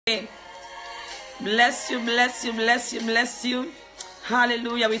Bless you, bless you, bless you, bless you.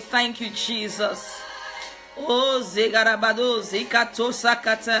 Hallelujah. We thank you, Jesus. Oh, Zegarabado, Zekato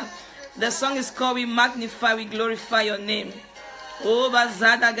Sakata. The song is called We Magnify, We Glorify Your Name. Oh,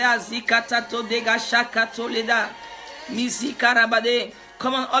 Bazadaga, Zikata Todega Shakato Leda. Mizikarabade.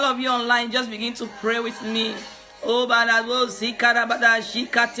 Come on, all of you online, just begin to pray with me. Oh, Balado, Zikarabada,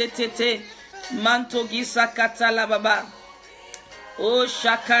 Jikate, Manto Gisakata Lababa. Oh,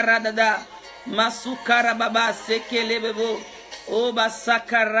 Shakaradada. Masukarababa, Sekelebebo. Oh,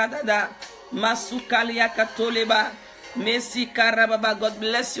 Basakaradada. Masukalia Katoleba. Messi Karababa. God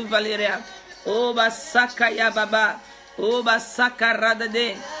bless you, Valeria. Oh, Basakaya Baba. Oh,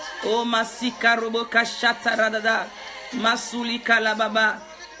 Basakaradade. Oh, Masika Roboka Shataradada. Masulika Lababa.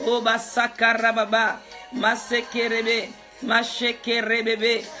 Oh, Basakarababa. Masekerebe.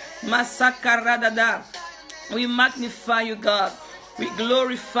 Mashekerebebe. Masakaradada. We magnify you, God. We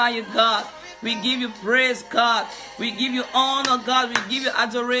glorify you, God. We give you praise, God. We give you honor, God. We give you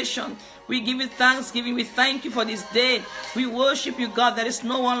adoration. We give you thanksgiving. We thank you for this day. We worship you, God. There is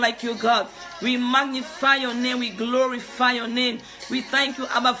no one like you, God. We magnify your name. We glorify your name. We thank you,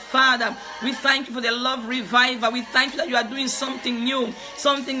 Abba Father. We thank you for the love revival. We thank you that you are doing something new.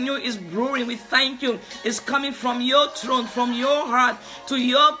 Something new is brewing. We thank you. It's coming from your throne, from your heart to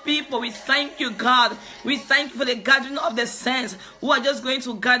your people. We thank you, God. We thank you for the gathering of the saints who are just going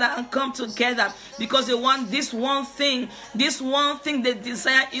to gather and come together because they want this one thing. This one thing they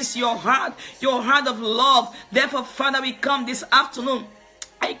desire is your heart of love. Therefore, Father, we come this afternoon.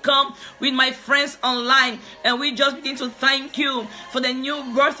 I come with my friends online and we just begin to thank you for the new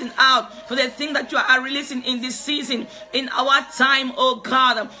birthing out, for the thing that you are releasing in this season, in our time, oh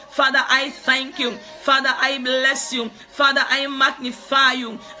God. Father, I thank you. Father, I bless you. Father, I magnify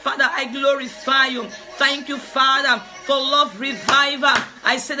you. Father, I glorify you. Thank you, Father, for love revival.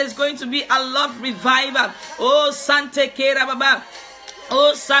 I said there's going to be a love revival. Oh, Sante Kera Baba.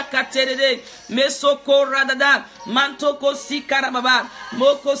 Oh, Sakaterede, Mesoko Radada, Mantoko Sikarababa,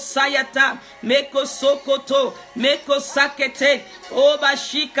 Moko Sayata, Meko Sokoto, Meko Sakete, Oba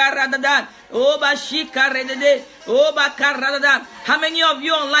Shika Radada, Oba Shika Redede, Oba Karadada. How many of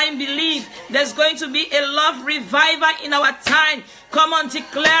you online believe there's going to be a love revival in our time? Come on,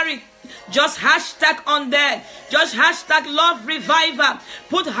 declare it. Just hashtag on there. Just hashtag love revival.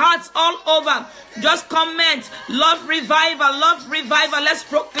 Put hearts all over. Just comment love revival, love revival. Let's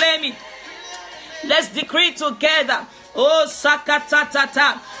proclaim it. Let's decree it together. Oh,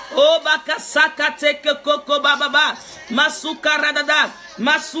 sakatatata. Oh, baka sakateke koko bababa. Masuka radada.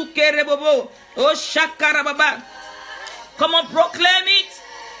 Masuke rebobo. Oh, shakarababa. Come on, proclaim it.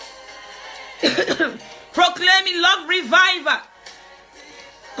 Proclaim it, love revival.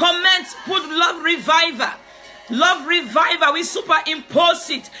 Comment, put love revival. Love revival. We superimpose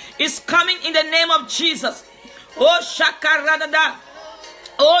it. It's coming in the name of Jesus. Oh, shakaradada.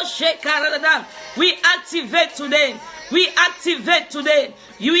 Oh, shakaradada. We activate today. We activate today.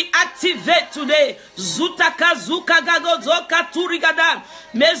 We activate today. Zutaka zuka gago zoka turigada.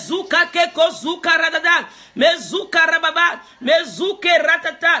 Mezuka keko zuka radada. Mezuka rababa. Mezuke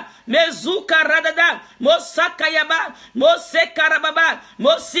ratata. Mezuka radada. Mosaka yaba. Moseka rababa.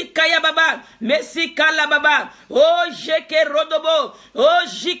 Mosika yababa. Mesika lababa. Oh, jeke rodobo. Oh,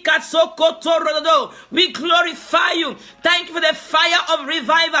 jikasoko rododo. We glorify you. Thank you for the fire of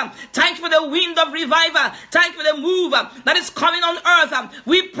revival. Thank you for the wind of revival. Thank you for the move that is coming on earth.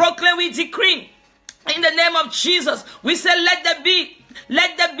 We proclaim, we decree in the name of Jesus. We say, let there be,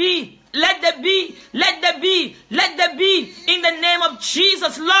 let there be, let there be, let there be, let there be in the name of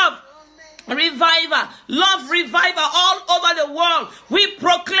Jesus. Love revival, love revival all over the world. We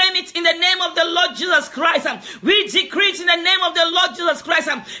proclaim it in the name of the Lord Jesus Christ. We decree it in the name of the Lord Jesus Christ.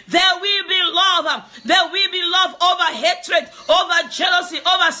 There will be love. There will be love over hatred, over jealousy,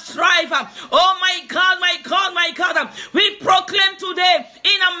 over strife. Oh my God, my God, my God. We proclaim today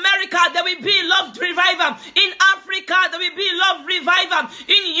in America there will be love revival. In Africa there will be love revival.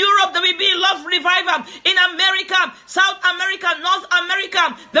 In Europe there will be love revival. In America, South America, North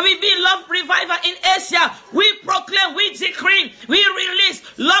America, there will be love revival. In Asia, we proclaim, we decree, we release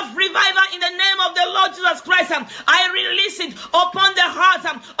love revival in the name of the Lord Jesus Christ. I release it upon the hearts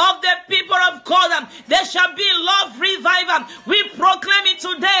of the people of God. There shall be love revival. We proclaim it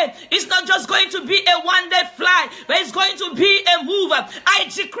today. It's not just going to be a one-day fly, but it's going to be a move. I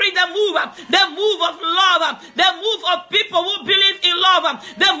decree the move of love, the move of people who believe in love, love,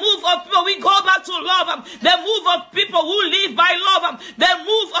 the move of people. We go back to love, the move of people who live by love, the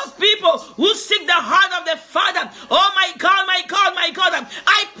move of people who seek the heart of the Father. Oh my God, my God, my God.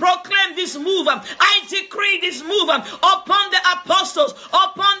 I proclaim this move. I decree this move upon the apostles,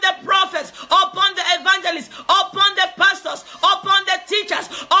 upon the prophets, upon the evangelists, upon the pastors, upon the teachers,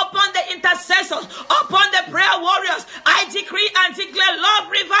 upon the intercessors, upon the prayer warriors. I decree and declare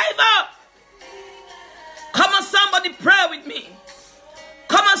love revival. Come on, somebody pray with me.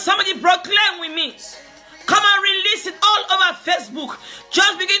 Come on, somebody proclaim with me. Come on, release it all over Facebook.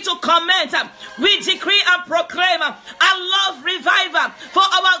 Just begin to comment. We decree and proclaim a love revival. For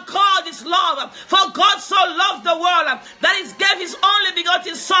our God is love. For God so loved the world that he gave his only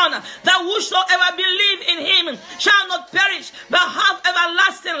begotten Son, that whosoever believe in him shall not perish but have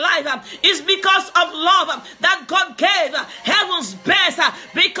everlasting life. It's because of love that God gave heaven's best.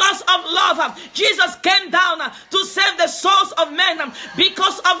 Because of love, Jesus came down to save the souls of men.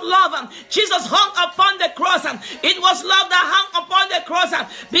 Because of love, Jesus hung upon the cross. It was love that hung upon the cross.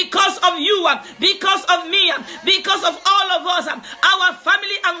 Because of you, because of me, because of all of us, our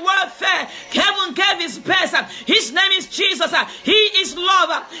family and welfare, heaven gave his best. His name is Jesus. He is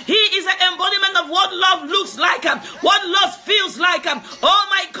love. He is an embodiment of what love looks like, what love feels like. Oh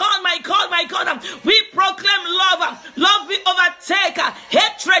my God, my God, my God. We proclaim love. Love will overtake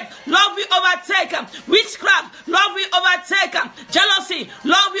hatred. Love will overtake witchcraft. Love will overtake jealousy.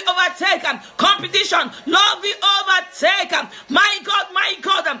 Love will overtake competition. Love will overtake. My God, my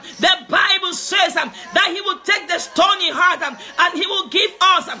God. The Bible says that he will take the stony heart and he will give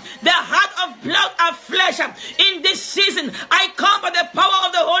us the heart of blood and flesh. In this season, I come by the power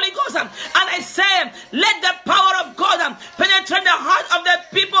of the Holy Ghost and I say, let the power of God penetrate the heart of the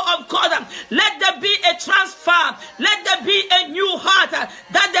people of God. Let there be a transfer. Let there be a new heart.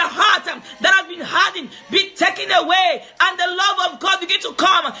 That the heart that has been hardened be taken away and the love of God begin to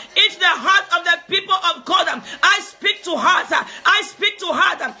come into the heart of the people of God. I speak to hearts. I speak to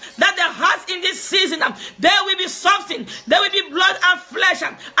heart that the hearts in this season there will be softened. There will be blood and flesh.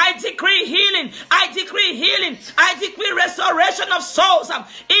 I decree healing. I decree healing. I decree restoration of souls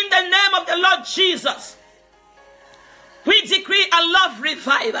in the name of the Lord Jesus. We decree a love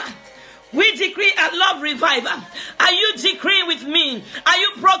revival. We decree a love revival. Are you decreeing with me? Are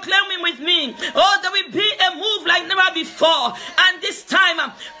you proclaiming with me? Oh, there will be a move like never before. And this time,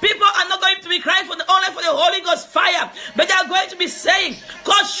 people are not going to be crying only for the Holy Ghost fire, but they are going to be saying,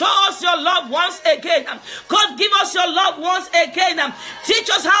 God, show us your love once again. God, give us your love once again. Teach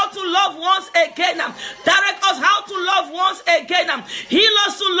us how to love once again. Direct us how to love once again. Heal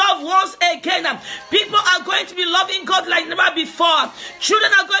us to love once again. People are going to be loving God like never before.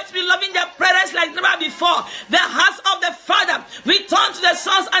 Children are going to be loving their parents like never before. The hearts of the Father we turn to the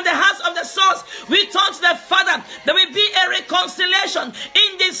sons, and the hearts of the sons we turn to the Father. There will be a reconciliation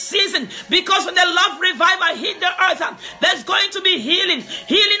in this season, because when the love revival hit the earth, there's going to be healing.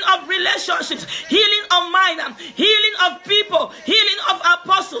 Healing of relationships, healing of mind, healing of people, healing of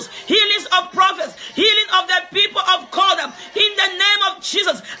apostles, healings of prophets, healing of the people of God. In the name of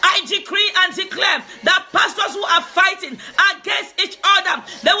Jesus, I decree and declare that pastors who are fighting against each other,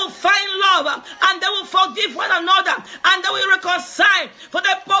 they will find love and they will forgive one another and they will reconcile for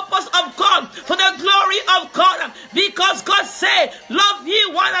the purpose of God, for the glory of God, because God said, love ye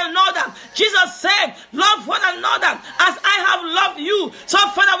one another. Jesus said, love one another as I have loved you. So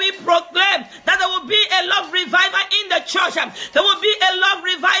Father, we proclaim that there will be a love revival in the church. There will be a love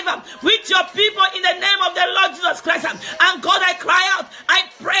revival with your people in the name of the Lord Jesus Christ. And God, I cry out, I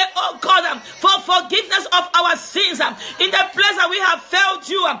pray, oh God, for forgiveness of our sins in the place that we have failed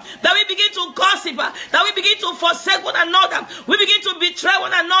you, that we begin to gossip, that we begin to forsake one another, we begin to betray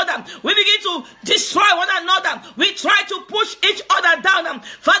one another, we begin to destroy one another, we try to push each other down.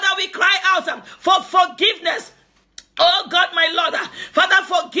 Father, we cry out for forgiveness. Oh God, my Lord, Father,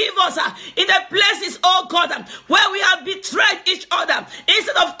 forgive us in the places, oh God, where we have betrayed each other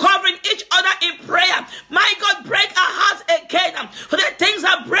instead of covering each other in prayer. My God, break our hearts again for the things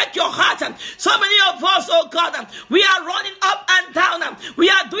that break your heart. So many of us, oh God, we are running up and down. We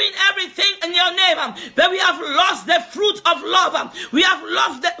are doing everything in your name, but we have lost the fruit of love. We have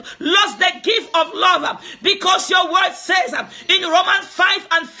lost the gift of love, because your word says in Romans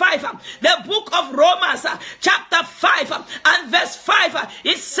 5:5, the book of Romans, chapter 5 and verse 5,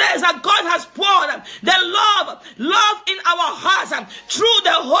 it says that God has poured the love in our hearts through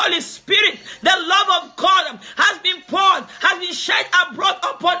the Holy Spirit. The love of God has been poured, has been shed abroad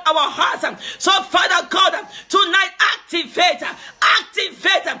upon our hearts. So Father God, tonight activate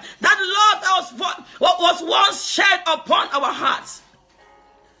that love that was once shed upon our hearts.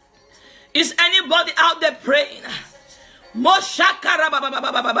 Is anybody out there praying? We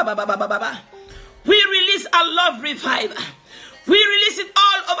release a love revival. We release it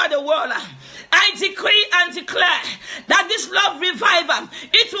all over the world. I decree and declare that this love revival,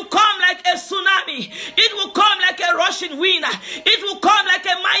 it will come like a tsunami. It will come like a rushing wind. It will come like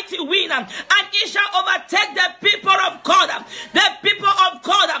a mighty wind. And it shall overtake the people of God. The people of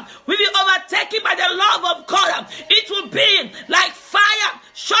God will be overtaken by the love of God. It will be like fire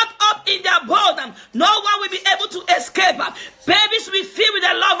shut up in their bones. No one will be able to escape. Babies will be filled with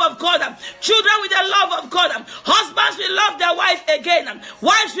the love of God. Children with the love of God. Husbands will love their wife again.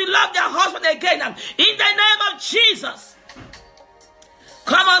 Wives will love their husband again. In the name of Jesus.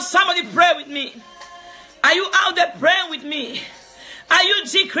 Come on, somebody pray with me. Are you out there praying with me? Are you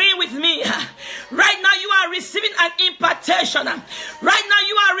decreeing with me? Right now you are receiving an impartation. Right now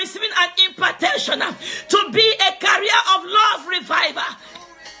you are receiving an impartation to be a carrier of love revival.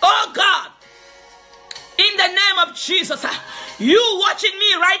 Oh God, in the name of Jesus, you watching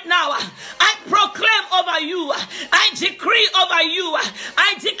me right now, I proclaim over you, I decree over you,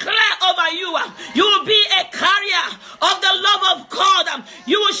 I declare over you, you will be a carrier of the love of God.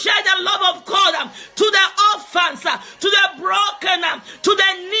 You will share the love of God to the orphans, to the broken, to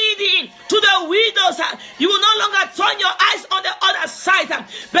the needy, to the widows. You will no longer turn your eyes on the other side,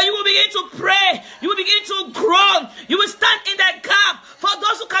 but you will begin to pray, you will begin to groan, you will stand in the gap for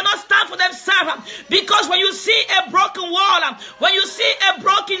those who cannot stand for themselves. Because when you see a broken wall, when you see a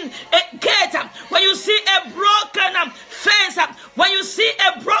broken gate, when you see a broken fence, when you see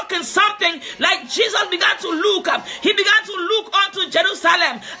a broken something, like Jesus began to look, he began to look unto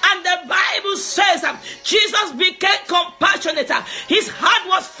Jerusalem, and the Bible says Jesus became compassionate. His heart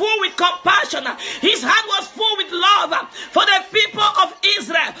was full with compassion. His heart was full with love for the people of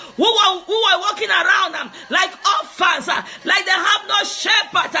Israel who were walking around like orphans, like they have no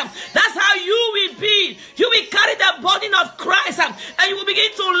shepherd. That's how you will be. You will carry the burden of Christ, and you will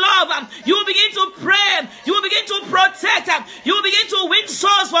begin to love, you will begin to pray, you will begin to protect, you will begin to win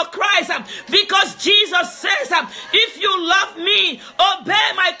souls for Christ, because Jesus says, if you love me,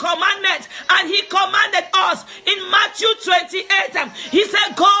 obey my commandment. And he commanded us in Matthew 28, he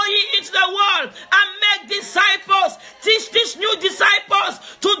said, go ye into the world and make disciples. Teach these new disciples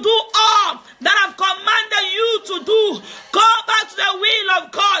to do all that I've commanded you to do. Go back to the will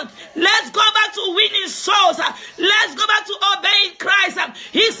of God. Let's go back to winning souls. Let's go back to obeying Christ.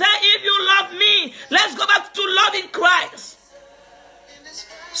 He said, if you love me, let's go back to loving Christ.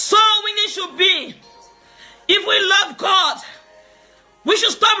 So winning should be. If we love God, we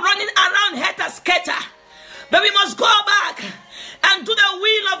should stop running around helter-skelter. But we must go back and do the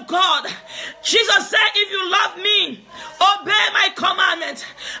will of God. Jesus said, if you love me, obey my commandment.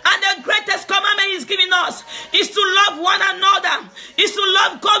 And the greatest commandment he's giving us is to love one another, is to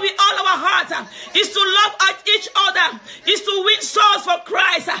love God with all our heart, is to love each other, is to win souls for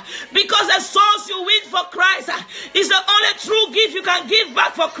Christ. Because the souls you win for Christ is the only true gift you can give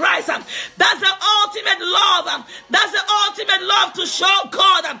back for Christ. That's the ultimate love. That's the ultimate love to show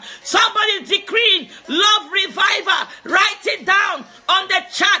God. Somebody decree love revival. Write it down on the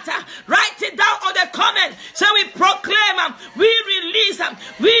chat. Write it down on the comment. So we proclaim, we release,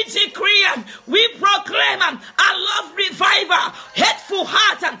 we decree, we proclaim a love revival. Hateful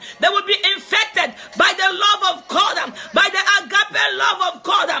hearts that will be infected by the love of God, by the agape love of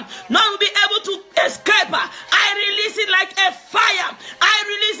God. None will be able to escape. I release it like a fire. I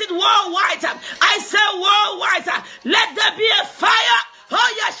release it worldwide. I say worldwide, let there be a fire.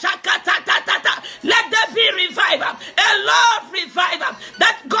 Oh yeah, shakata. Let there be revival, a love revival,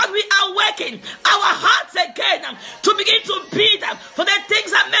 that God will awaken our hearts again to begin to beat for the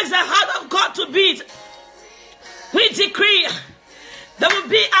things that makes the heart of God to beat. We decree there will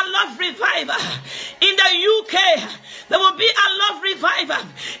be a love revival in the UK. There will be a love revival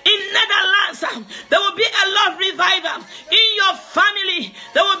in Netherlands. There will be a love revival in your family.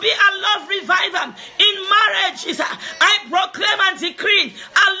 There will be a love revival in marriages. I proclaim and decree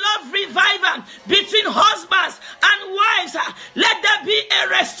a love revival between husbands and wives. Let there be a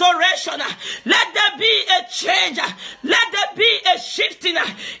restoration. Let there be a change. Let there be a shifting.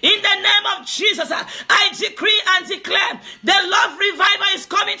 In the name of Jesus, I decree and declare the love revival is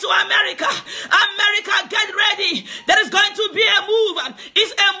coming to America. America, get ready. There is going to be a move.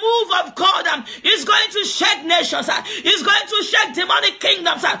 It's a move of God. It's going to shake nations. It's going to shake demonic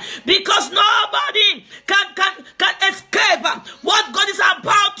kingdoms, because nobody can escape what God is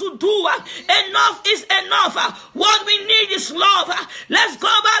about to do. Enough is enough. What we need is love. Let's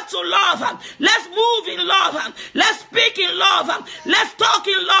go back to love. Let's move in love. Let's speak in love. Let's talk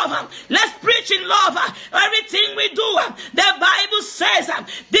in love. Let's preach in love. Everything we do, the Bible says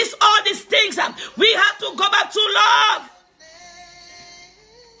all these things, we have to go back to love.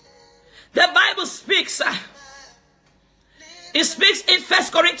 The Bible speaks. It speaks in 1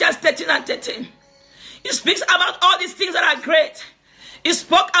 Corinthians 13 and 13. It speaks about all these things that are great. It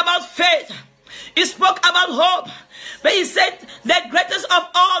spoke about faith. It spoke about hope. But he said the greatest of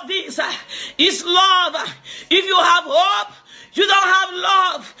all these is love. If you have hope, you don't have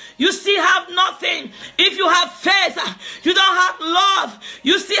love, you still have nothing. If you have faith, you don't have love,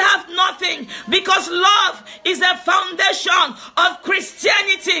 you still have nothing. Because love is the foundation of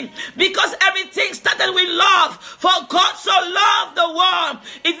Christianity. Because everything started with love. For God so loved the world.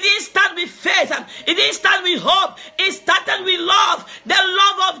 It didn't start with faith. It didn't start with hope. It started with love. The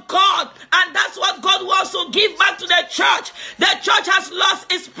love of God. And that's what God wants to give back to the church. The church has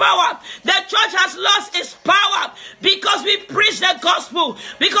lost its power. The church has lost its power because we preach the gospel,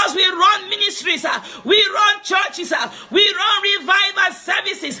 because we run ministries, we run churches, we run revival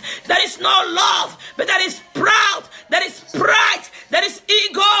services. There is no love, but there is proud, there is pride, there is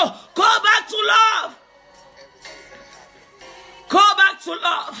ego. Go back to love. Go back to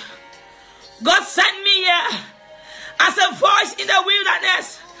love. God sent me here as a voice in the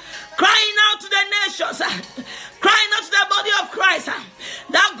wilderness, crying out to the nations, crying out to the body of Christ,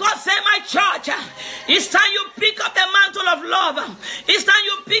 that God said, my church, it's time you pick up the mantle of love. It's time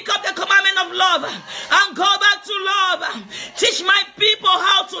you pick up the commandment of love and go back to love. Teach my people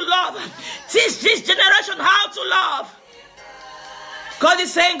how to love. Teach this generation how to love. God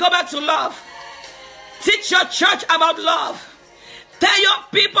is saying, go back to love. Teach your church about love. Tell your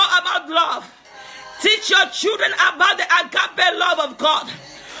people about love. Teach your children about the agape love of God.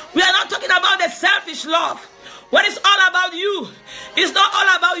 We are not talking about the selfish love. What is all about you? It's not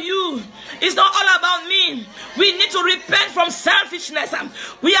all about you. It's not all about me. We need to repent from selfishness.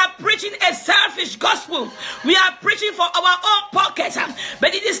 We are preaching a selfish gospel. We are preaching for our own pockets.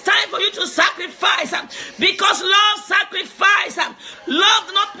 But it is time for you to sacrifice. Because love sacrifice. Love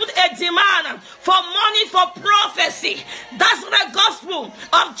does not put a demand for money for prophecy. That's the gospel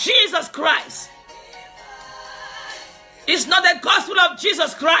of Jesus Christ. It's not the gospel of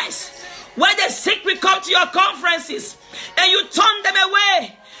Jesus Christ. Where the sick will come to your conferences and you turn them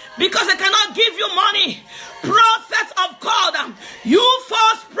away because they cannot give you money. Prophets of God, you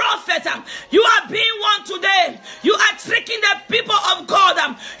false prophet, you are being one today. You are tricking the people of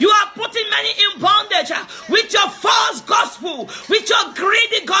God. You are putting many in bondage with your false gospel, with your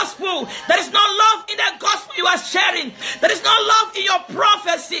greedy gospel. There is no love in the gospel you are sharing. There is no love in your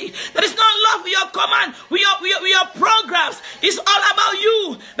prophecy. There is no love in your command, with your programs. It's all about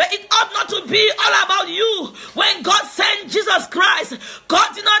you, but it ought not to be all about you. When God sent Jesus Christ,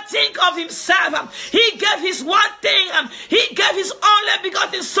 God did not think of himself. He gave his one thing. He gave his only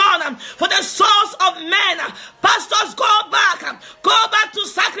begotten son for the souls of men. Pastors, go back to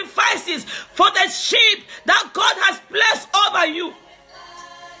sacrifices for the sheep that God has blessed over you.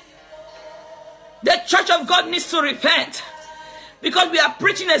 The church of God needs to repent because we are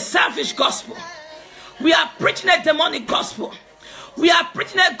preaching a selfish gospel. We are preaching a demonic gospel. We are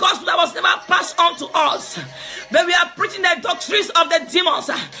preaching a gospel that was never passed on to us. But we are preaching the doctrines of the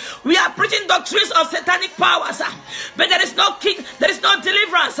demons. We are preaching doctrines of satanic powers. But there is no king, there is no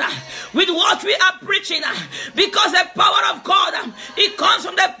deliverance with what we are preaching. Because the power of God, it comes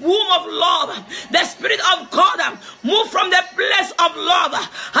from the womb of love. The Spirit of God move from the place of love.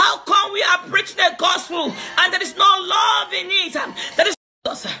 How come we are preaching the gospel and there is no love in it? There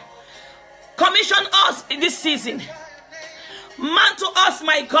is commission us in this season. Man to us,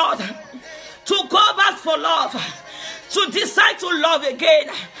 my God, to go back for love, to decide to love again.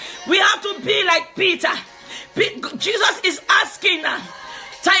 We have to be like Peter. Jesus is asking,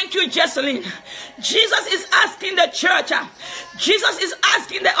 thank you, Jesseline. Jesus is asking the church, Jesus is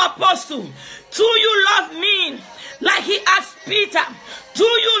asking the apostle, do you love me? Like he asked Peter, do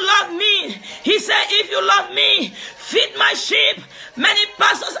you love me? He said, if you love me, feed my sheep. Many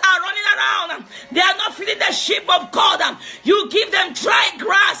pastors are running around. They are not feeding the sheep of God. You give them dry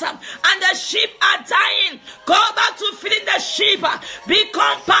grass and the sheep are dying. Go back to feeding the sheep.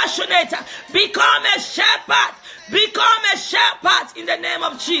 Become passionate. Become a shepherd. Become a shepherd in the name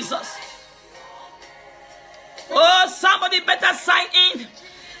of Jesus. Oh, somebody better sign in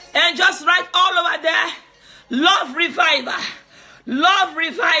and just write all over there. Love reviver. Love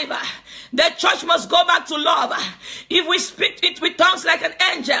reviver. The church must go back to love. If we speak it with tongues like an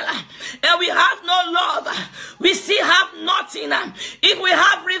angel and we have no love, we still have nothing. If we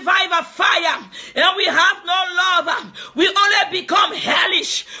have revival fire and we have no love, we only become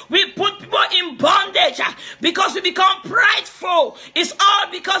hellish. We put people in bondage because we become prideful. It's all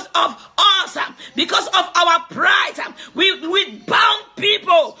because of us, because of our pride. We bound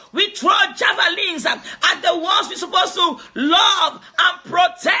people. We throw javelins at the ones we're supposed to love and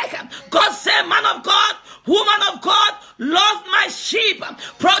protect. God said, man of God, woman of God, love my sheep,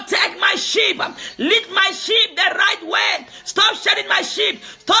 protect my sheep, lead my sheep the right way. Stop shedding my sheep.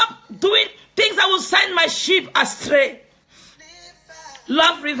 Stop doing things that will send my sheep astray.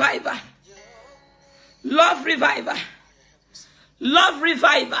 Love reviver. Love reviver. Love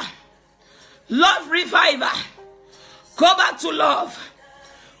reviver. Love reviver. Go back to love.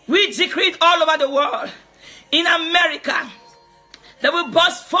 We decree it all over the world. In America, they will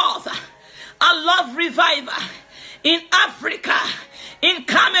burst forth a love reviver. In Africa, in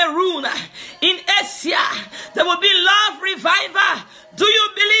Cameroon, in Asia, there will be love revival. Do you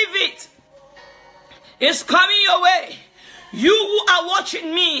believe it? It's coming your way. You who are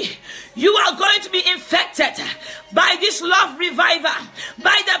watching me, you are going to be infected by this love revival,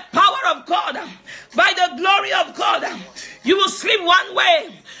 by the power of God, by the glory of God. You will sleep one way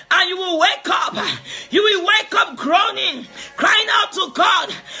and you will wake up. You will wake up groaning, crying out to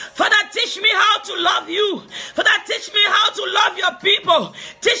God, Father, teach me how to love you. Father, teach me how to love your people.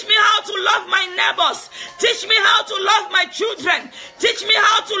 Teach me how to love my neighbors. Teach me how to love my children. Teach me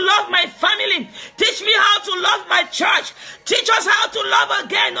how to love my family. Teach me how to love my church. Teach us how to love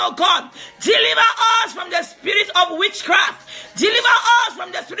again, oh God. Deliver us from the spirit of witchcraft. Deliver us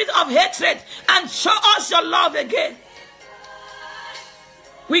from the spirit of hatred and show us your love again.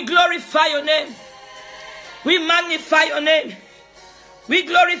 We glorify your name. We magnify your name. We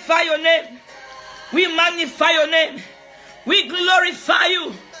glorify your name. We magnify your name. We glorify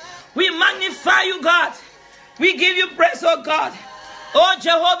you. We magnify you, God. We give you praise, oh God. Oh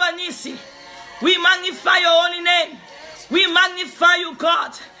Jehovah Nissi. We magnify your holy name. We magnify you,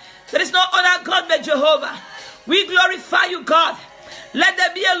 God. There is no other God but Jehovah. We glorify you, God. Let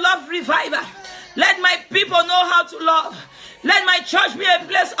there be a love revival. Let my people know how to love. Let my church be a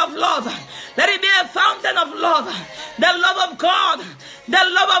place of love. Let it be a fountain of love. The love of God. The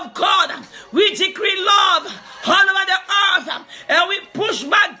love of God. We decree love all over the earth. And we push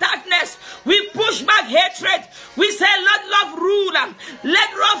back darkness. We push back hatred. We say let love rule. Let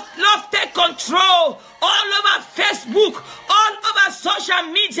love take control. All over Facebook, all over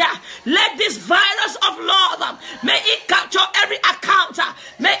social media, let this virus of love, may it capture every account,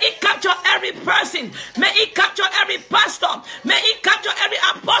 may it capture every person, may it capture every pastor, may it capture every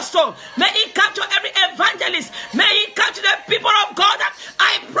apostle, may it capture every evangelist, may it capture the people of God.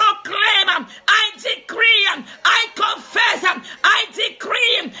 I proclaim, I decree, I confess, I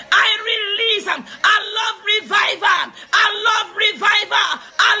decree, I release a love revival, a love revival,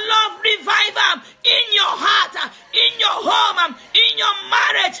 a love revival in your heart, in your home, in your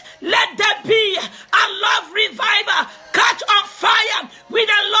marriage. Let there be a love revival. Catch on fire with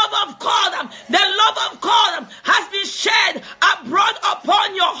the love of God. The love of God has been shed abroad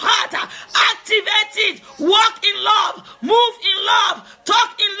upon your heart. Activate it. Walk in love. Move in love.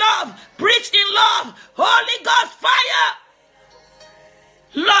 Talk in love. Preach in love. Holy Ghost fire.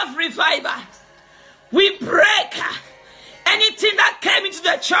 Love revival. We break anything that came into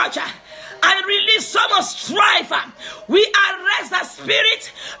the church and release so much strife. We arrest the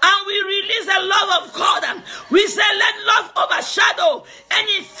spirit and we release the love of God. We say let love overshadow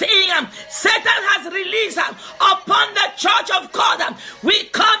anything Satan has released upon the church of God. We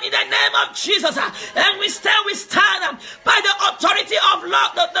come in the name of Jesus and we stand by the authority of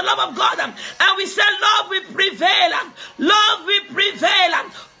love, the love of God, and we say love will prevail. Love will prevail.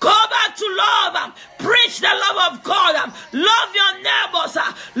 Go back to love. Preach the love of God. Love your neighbors.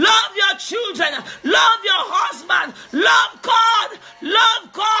 Love your children. Love your husband. Love God.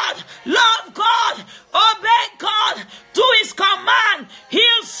 Love God. Love God. Obey God. Do his command.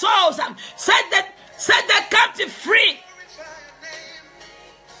 Heal souls. Set the captive free.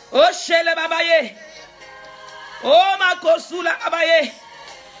 Oh Shele Babaye. Oh Makosula Abaye.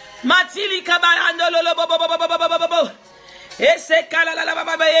 Matili Kabayando Lolo.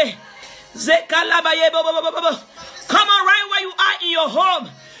 Come on, right where you are in your home.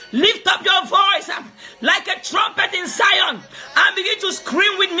 Lift up your voice like a trumpet in Zion and begin to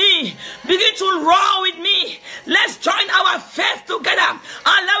scream with me. Begin to roar with me. Let's join our faith together.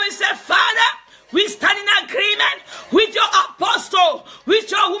 And let me say, Father, we stand in agreement with your apostle, with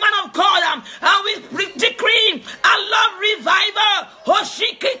your woman of God, and we decree a love revival.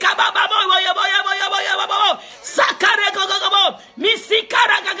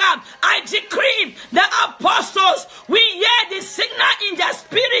 I decree the apostles, we hear the signal in their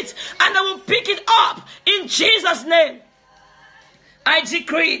spirit, and they will pick it up in Jesus' name. I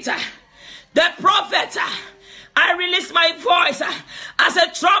decree it. The prophet, I release my voice as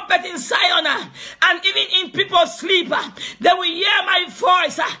a trumpet in Zion, and even in people's sleep, they will hear my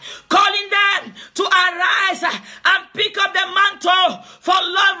voice calling them to arise and pick up the mantle for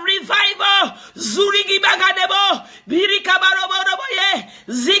love revival. Zurigi bagadebo, birikabaroboye,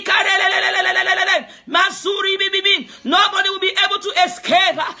 zikarelelelelelelele, masuri bibibin. Nobody will be able to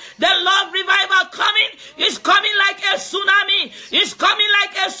escape. The love revival coming is coming like a tsunami. It's coming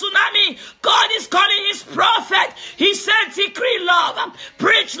like a tsunami. God is calling his prophet. He said, decree love,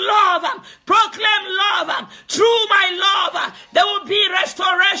 preach love, proclaim love. Through my love, there will be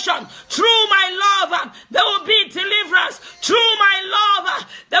restoration. Through my love, there will be deliverance. Through my love,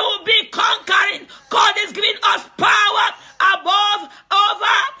 there will be conquering. God is giving us power above,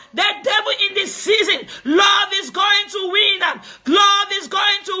 over the devil in this season. Love is going to win. Love is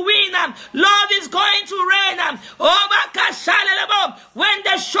going to win. Love is going to reign. When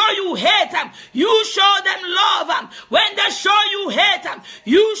they show you hate, you show them love. When they show you hate,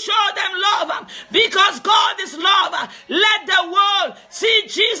 you show them love. Because God is love. Let the world see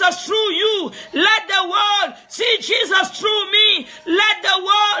Jesus through you. Let the world see Jesus through me. Let the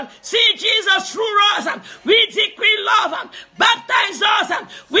world see Jesus through us. We decree love. Baptize us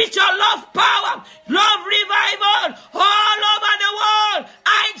with your love power. Love revival all over the world.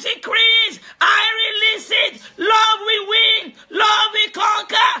 I decrease. I release it. Love we win. Love we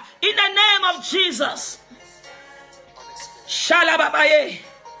conquer. In the name of Jesus. Shalababaye.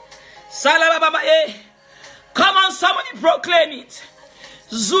 Salababaye. Come on, somebody proclaim it.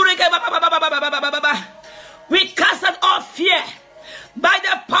 Zurike bababababababababa. We cast out all fear by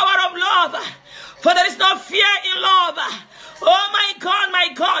the power of love. For there is no fear in love. Oh my God, my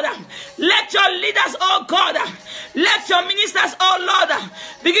God. Let your leaders, oh God, let your ministers, oh Lord,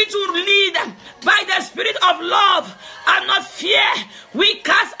 begin to lead by the spirit of love and not fear. We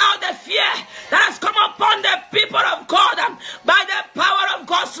cast out the fear that has come upon the people of God by the power of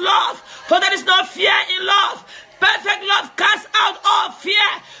God's love. For there is no fear in love. Perfect love casts out all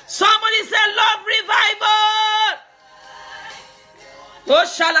fear. Somebody say love revival. Oh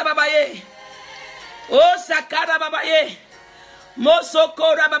shalababaye. Oh sakara babaye.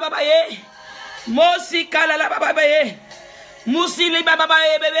 Mosokora babaye. Mosikala babaye. Musili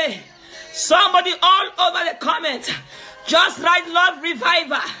babaye bebe. Somebody all over the comment, just write love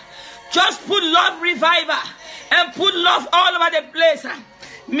revival. Just put love revival and put love all over the place.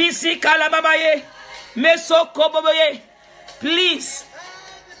 Misikala babaye. Mesoko babaye. Please,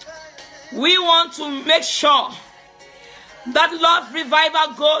 we want to make sure that love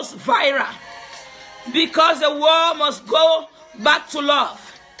revival goes viral, because the world must go back to love.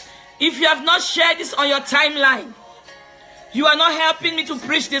 If you have not shared this on your timeline, you are not helping me to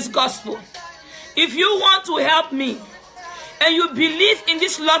preach this gospel. If you want to help me and you believe in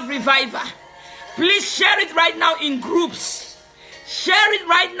this love revival, please share it right now in groups. Share it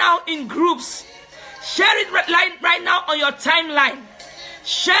right now in groups. Share it right now on your timeline.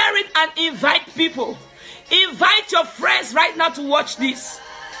 Share it and invite people. Invite your friends right now to watch this.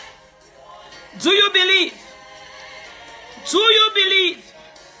 Do you believe? Do you believe?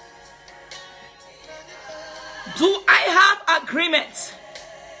 Do I have agreement?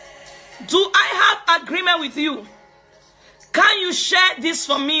 Do I have agreement with you? Can you share this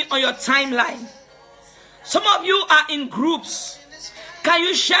for me on your timeline? Some of you are in groups. Can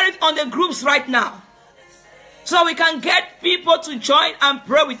you share it on the groups right now, so we can get people to join and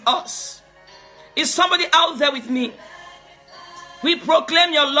pray with us? Is somebody out there with me? We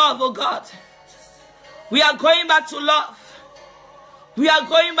proclaim your love, oh God. We are going back to love. We are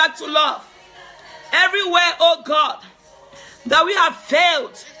going back to love. Everywhere, oh God, that we have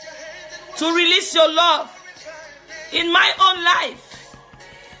failed to release your love, in my own life,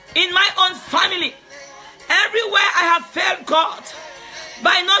 in my own family, everywhere I have failed, God,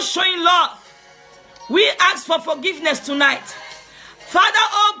 by not showing love, we ask for forgiveness tonight. Father,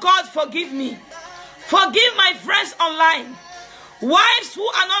 oh God, forgive me. Forgive my friends online, wives who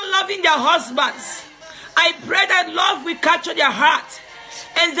are not loving their husbands. I pray that love will capture their heart,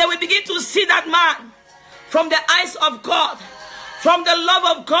 and they will begin to see that man from the eyes of God, from the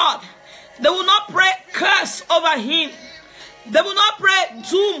love of God. They will not pray curse over him. They will not pray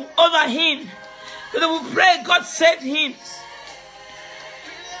doom over him. But they will pray, God save him.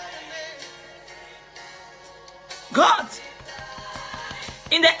 God,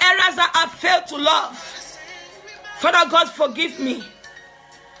 in the areas that I failed to love, Father God, forgive me.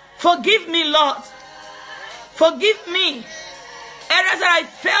 Forgive me, Lord. Forgive me. Areas that I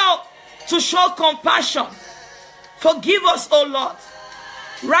failed to show compassion. Forgive us, oh Lord.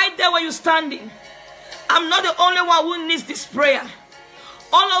 Right there where you're standing. I'm not the only one who needs this prayer.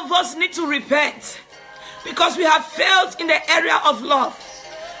 All of us need to repent. because we have failed in the area of love.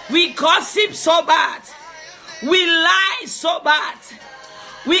 We gossip so bad. We lie so bad.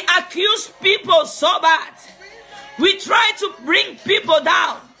 We accuse people so bad. We try to bring people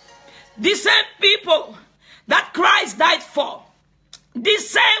down. The same people that Christ died for. The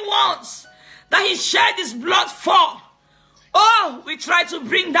same ones that he shed his blood for. Oh, we try to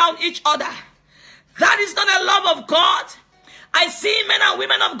bring down each other. That is not the love of God. I see men and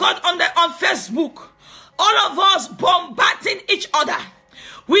women of God on Facebook. All of us bombarding each other.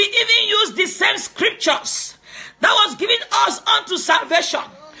 We even use the same scriptures that was given us unto salvation.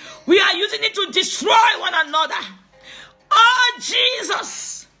 We are using it to destroy one another. Oh,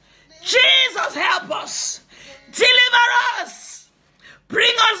 Jesus. Jesus, help us. Deliver us.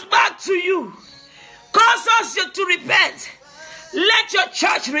 Bring us back to you. Cause us to repent. Let your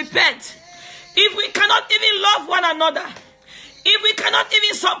church repent. If we cannot even love one another, if we cannot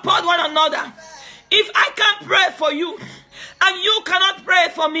even support one another, if I can pray for you and you cannot pray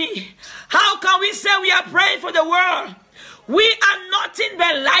for me, how can we say we are praying for the world? We are nothing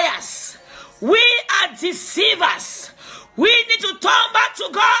but liars. We are deceivers. We need to turn back to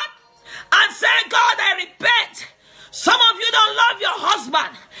God and say, God, I repent. Some of you don't love your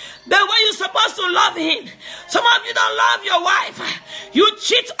husband the way you're supposed to love him. Some of you don't love your wife. You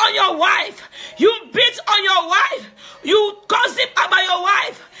cheat on your wife. You beat on your wife. You gossip about your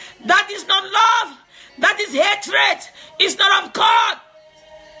wife. That is not love. That is hatred. It's not of God.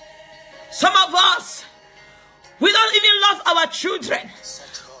 Some of us, we don't even love our children.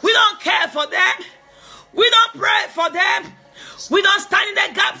 We don't care for them. We don't pray for them. We don't stand in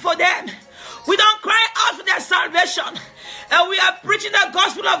the gap for them. We don't cry out for their salvation. And we are preaching the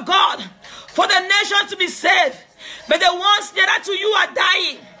gospel of God for the nation to be saved. But the ones nearer to you are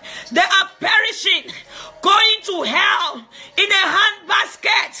dying. They are perishing, going to hell in a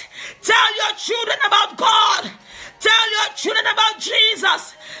handbasket. Tell your children about God. Tell your children about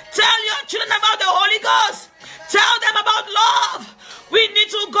Jesus. Tell your children about the Holy Ghost. Tell them about love. We need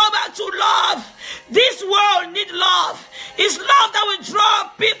to go back to love. This world needs love. It's love that will draw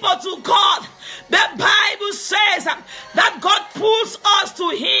people to God. The Bible says that God pulls us to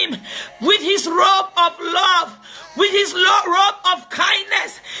him with his robe of love, with his robe of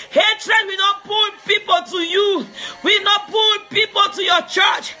kindness. Hatred will not pull people to you. Will not pull people to your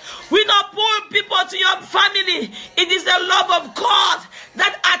church. Will not pull people to your family. It is the love of God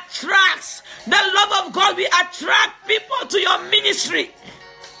that attracts. The love of God will attract people to your ministry.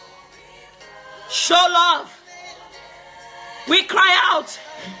 Show love. We cry out.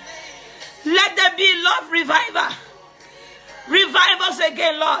 Let there be love revival. Revive us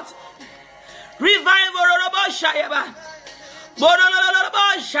again, Lord. Revive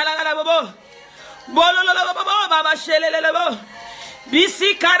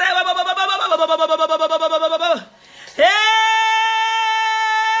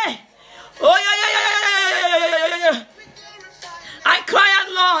I cry out,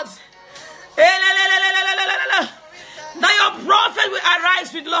 Lord. Now your prophet will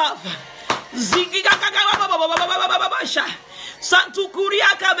arise with love.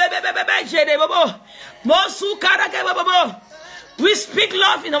 We speak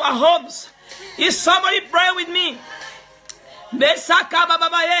love in our homes. Is somebody praying with me?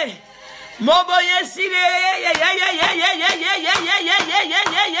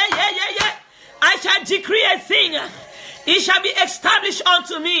 I shall decree a thing. It shall be established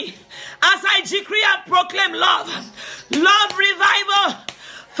unto me. As I decree and proclaim love. Love revival.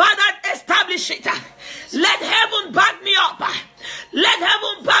 Father, establish it. Let heaven back me up. Let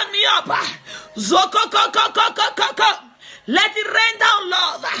heaven back me up. Let it rain down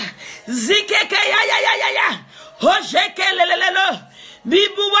love. Zikeke ya ya ya ya ya. Hojeke lelelelo.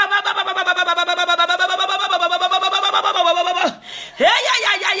 Bibu wa ba ba ba ba ba ba ba ba ba ba. Hey ya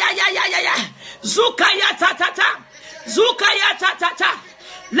ya ya ya ya ya ya ya. Zukaya ta ta ta. Zukaya ta ta ta.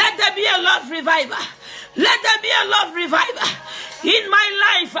 Let there be a love revival. Let there be a love revival. In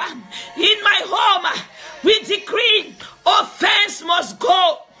my life, in my home, we decree offense must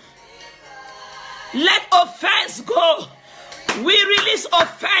go. Let offense go. We release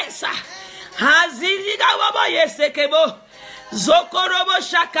offense.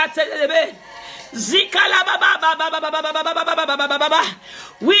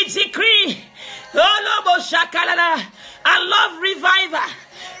 We decree a love revival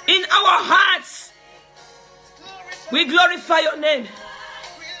in our hearts. We glorify your name.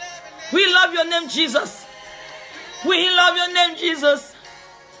 We love your name, Jesus. We love your name, Jesus.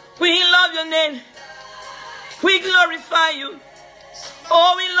 We love your name. We glorify you.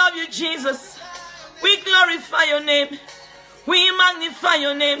 Oh, we love you, Jesus. We glorify your name. We magnify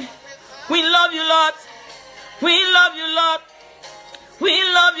your name. We love you, Lord. We love you, Lord. We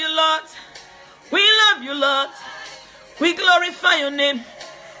love you, Lord. We love you, Lord. We glorify your name.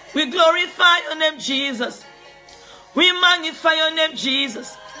 We glorify your name, Jesus. We magnify your name,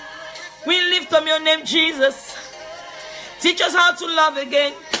 Jesus. We lift up your name, Jesus. Teach us how to love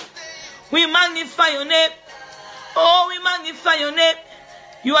again. We magnify your name. Oh, we magnify your name.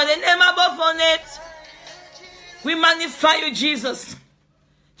 You are the name above all names. We magnify you, Jesus.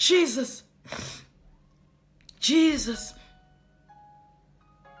 Jesus. Jesus.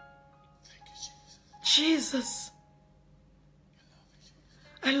 Jesus.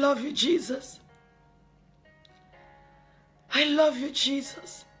 I love you, Jesus. I love you,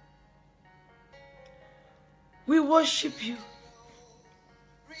 Jesus. We worship you.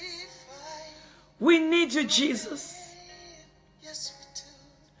 We need you, Jesus.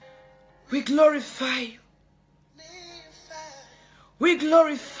 We glorify you. We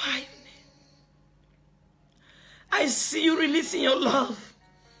glorify you. I see you releasing your love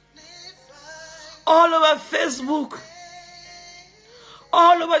all over Facebook,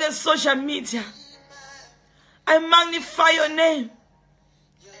 all over the social media. I magnify your name.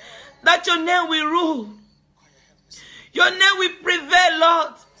 That your name will rule. Your name will prevail,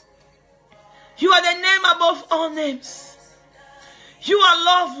 Lord. You are the name above all names. You are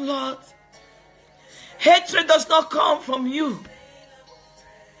love, Lord. Hatred does not come from you.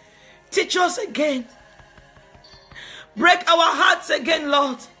 Teach us again. Break our hearts again,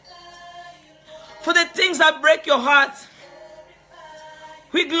 Lord. For the things that break your heart,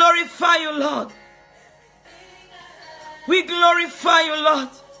 we glorify you, Lord. We glorify you, Lord.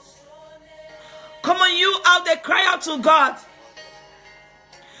 Come on, you out there, cry out to God.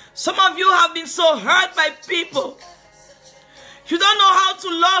 Some of you have been so hurt by people. You don't know how to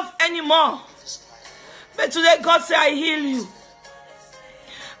love anymore. But today God said, I heal you.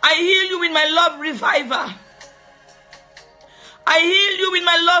 I heal you with my love reviver. I heal you with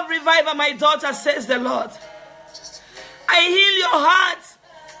my love reviver, my daughter, says the Lord. I heal your heart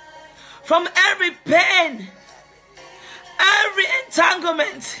from every pain, every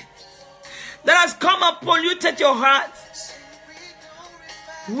entanglement that has come and polluted your heart.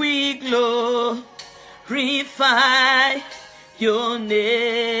 We glorify your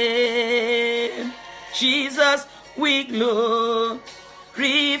name, Jesus. We glorify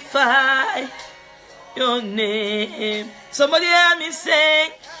your name. Somebody hear me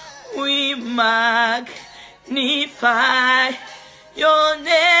sing. We magnify your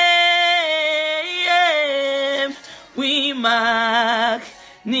name. We magnify.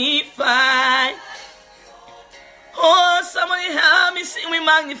 Oh, somebody help me sing. We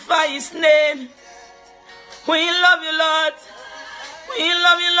magnify his name. We love you, Lord. We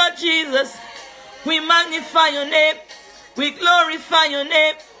love you, Lord Jesus. We magnify your name. We glorify your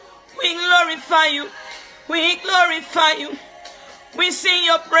name. We glorify you. We glorify you. We sing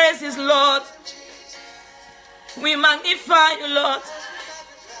your praises, Lord. We magnify you, Lord.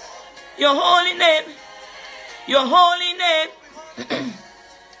 Your holy name. Your holy name.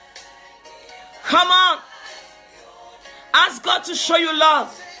 Come on. Ask God to show you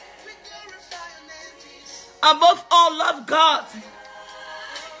love. Above all, love God.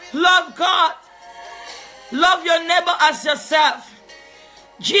 Love God. Love your neighbor as yourself.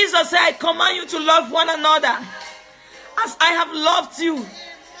 Jesus said, I command you to love one another as I have loved you.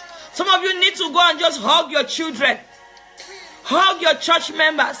 Some of you need to go and just hug your children. Hug your church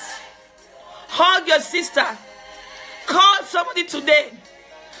members. Hug your sister. Call somebody today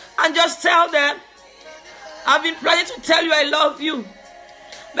and just tell them, I've been planning to tell you I love you,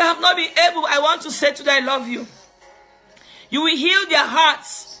 but have not been able. I want to say today I love you. You will heal their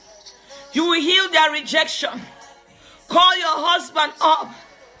hearts. You will heal their rejection. Call your husband up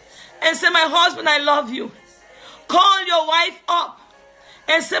and say, my husband, I love you. Call your wife up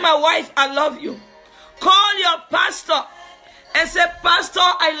and say, my wife, I love you. Call your pastor and say, pastor,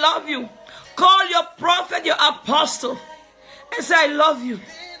 I love you. Call your prophet, your apostle, and say, I love you.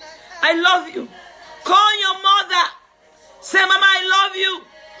 I love you. Call your mother. Say, mama, I love you.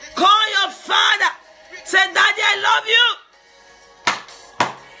 Call your father. Say, daddy, I love you.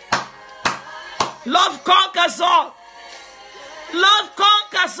 Love conquers all. Love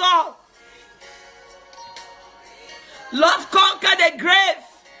conquers all. Love conquers the grave.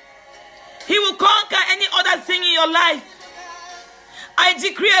 He will conquer any other thing in your life. I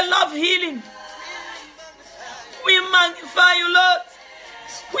decree a love healing. We magnify you, Lord.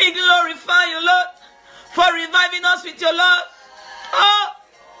 We glorify you, Lord, for reviving us with your love. Oh,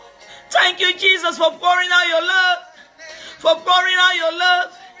 thank you, Jesus, for pouring out your love. For pouring out your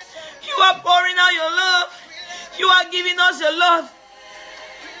love. You are pouring out your love. You are giving us your love.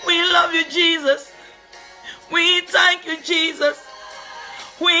 We love you, Jesus. We thank you, Jesus.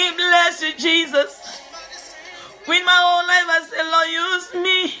 We bless you, Jesus. With my whole life, I say, Lord, use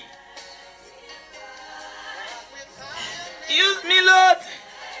me. Use me, Lord.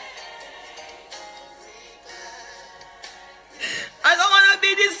 I don't want to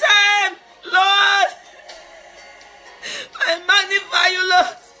be the same, Lord. I magnify you,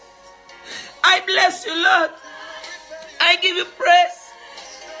 Lord. I bless you, Lord. I give you praise.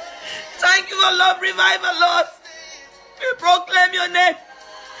 Thank you for love revival, Lord. We proclaim your name.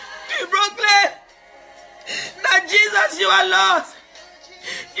 We proclaim that Jesus, you are Lord.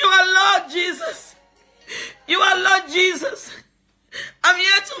 You are Lord Jesus. You are Lord Jesus. I'm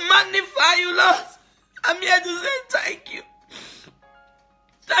here to magnify you, Lord. I'm here to say thank you.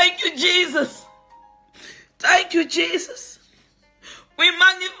 Thank you, Jesus. Thank you, Jesus. We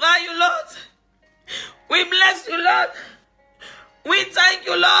magnify you, Lord. We bless you, Lord. We thank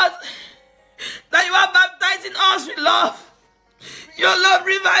you, Lord, that you are baptizing us with love. Your love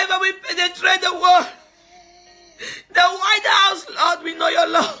revival will penetrate the world. The White House, Lord, we know your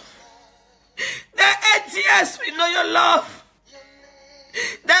love. The ATS, we know your love.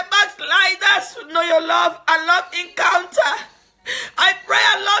 The backsliders, we know your love. A love encounter. I pray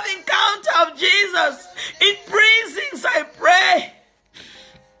a love encounter of Jesus. In prisons, I pray.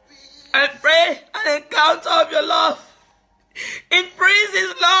 I pray an encounter of your love. In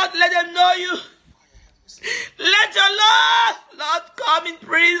prisons, Lord, let them know you. Let your love, Lord, come in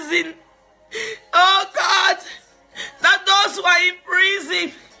prison. Oh God, that those who are in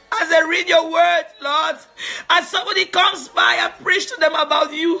prison, as they read your word, Lord, as somebody comes by and preach to them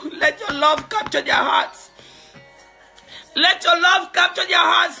about you, let your love capture their hearts. Let your love capture their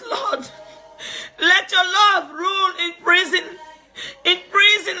hearts, Lord. Let your love rule in prison. In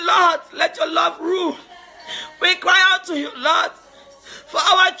prison, Lord, let your love rule. We cry out to you, Lord, for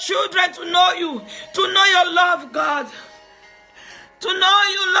our children to know you, to know your love, God. To know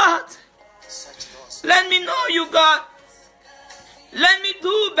you, Lord. Let me know you, God. Let me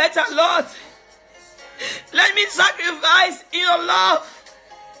do better, Lord. Let me sacrifice in your love.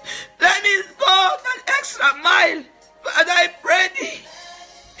 Let me go an extra mile. Father, I pray thee,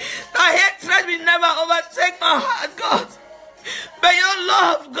 that hatred will never overtake my heart, God. But your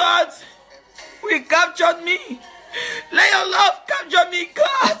love, God, will capture me. Let your love capture me,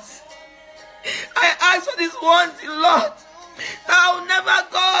 God. I ask for this one thing, Lord, that I will never,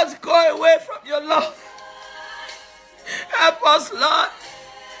 God, go away from your love. Help us, Lord.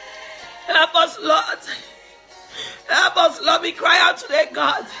 Help us, Lord. Help us, Lord. We cry out today,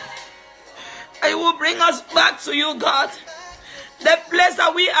 God. And you will bring us back to you, God. The place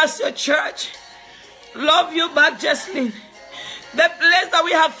that we as your church love you back, Jesslyn. The place that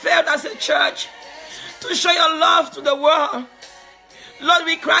we have failed as a church to show your love to the world. Lord,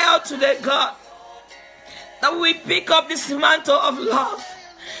 we cry out today, God, that we pick up this mantle of love.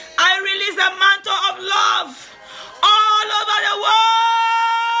 I release a mantle of love all over the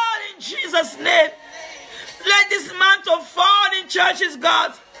world in Jesus' name. Let this mantle fall in churches,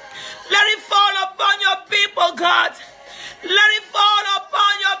 God. Let it fall upon your people, God. Let it fall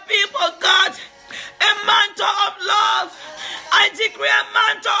upon your people, God. A mantle of love. I decree a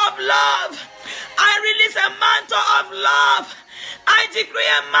mantle of love. I release a mantle of love. I decree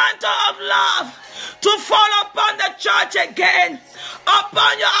a mantle of love to fall upon the church again,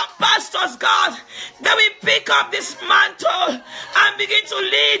 upon your pastors, God, that we pick up this mantle and begin to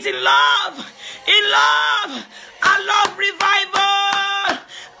lead in love, a love revival,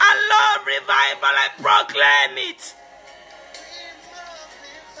 a love revival. I proclaim it.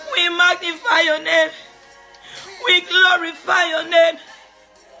 We magnify your name. We glorify your name.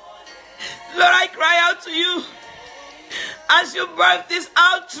 Lord, I cry out to you as you birth this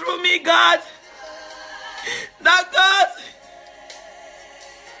out through me, God. Now, God,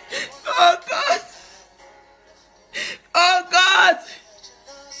 oh God, oh God,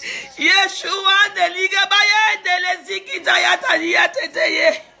 Yeshua de liga baye de leziki dayata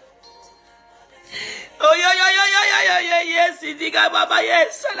diateye. Oh yo yes, diga baba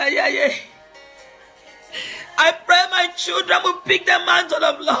yes, alaye. I pray my children will pick the mantle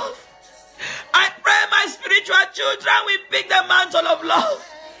of love. I pray my spiritual children will pick the mantle of love.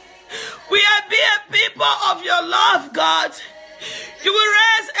 We are be a people of your love, God. You will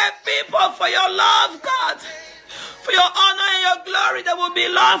raise a people for your love, God. For your honor and your glory, there will be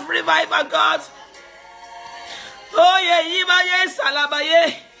love revival, God. Oh yeah,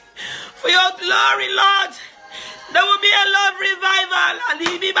 for your glory, Lord, there will be a love revival.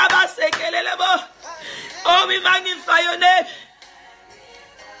 Oh, we magnify your name.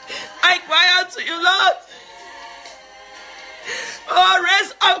 I cry out to you, Lord. Oh,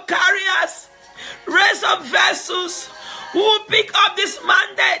 raise up carriers. Raise raise up vessels who will pick up this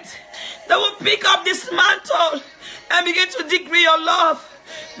mandate, that will pick up this mantle and begin to decree your love.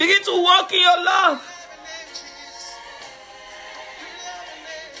 Begin to walk in your love.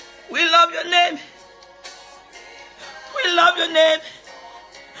 We love your name. We love your name.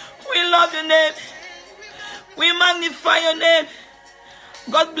 We love your name. We magnify your name.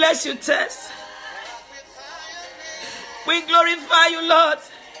 God bless you, Tess. We glorify you, Lord.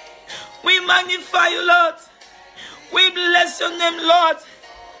 We magnify you, Lord. We bless your name, Lord.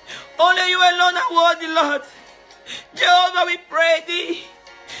 Only you alone are worthy, Lord. Jehovah, we pray thee.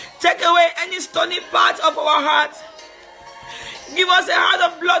 Take away any stony part of our heart. Give us a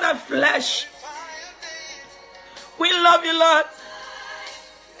heart of blood and flesh. We love you, Lord.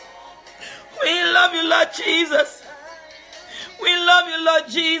 We love you, Lord Jesus. We love you, Lord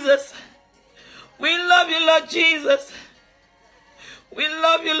Jesus. We love you, Lord Jesus. We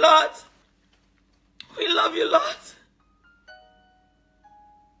love you, Lord. We love you, Lord.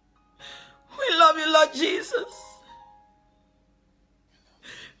 We love you, Lord Jesus.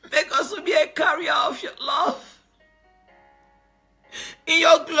 Make us to be a carrier of your love. In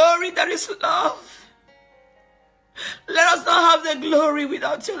your glory there is love. Let us not have the glory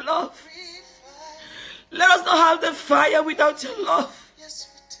without your love. Let us not have the fire without your love.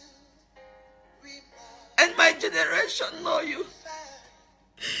 And my generation know you.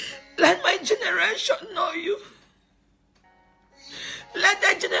 Let my generation know you. Let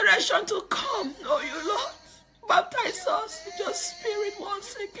the generation to come know you, Lord. Baptize us with your spirit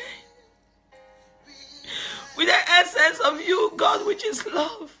once again. With the essence of you, God, which is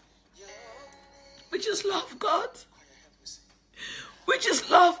love. Which is love, God. Which is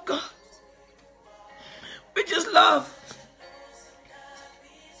love, God. Which is love.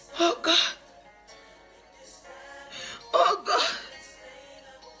 Oh, God. Oh, God.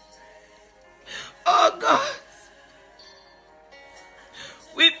 Oh, God.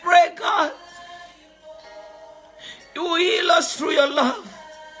 We pray, God, you will heal us through your love.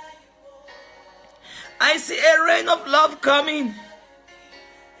 I see a rain of love coming.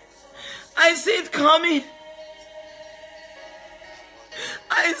 I see it coming.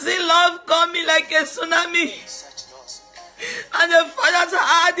 I see love coming like a tsunami. And the Father's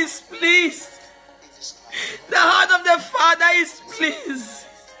heart is pleased. The heart of the Father is pleased.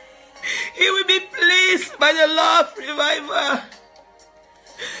 He will be pleased by the love revival.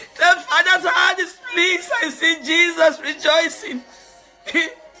 The Father's heart is pleased. I see Jesus rejoicing.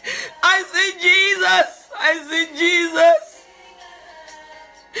 I see Jesus. I see Jesus.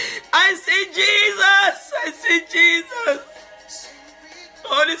 I see Jesus. I see Jesus.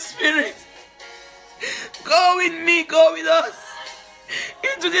 Holy Spirit, go with me, go with us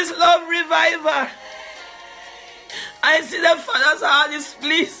into this love revival. I see the Father's heart is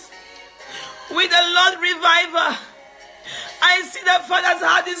pleased with the Lord revival. I see the Father's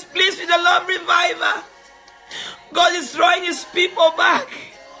heart is pleased with the love revival. God is drawing his people back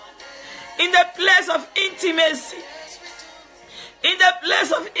in the place of intimacy. In the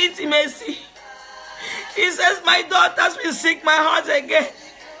place of intimacy. He says, my daughters will seek my heart again.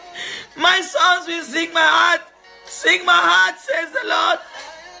 My sons will seek my heart. Seek my heart, says the Lord.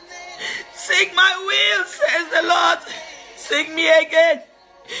 Seek my will, says the Lord. Seek me again.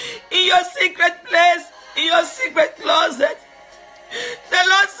 In your secret place, in your secret closet. The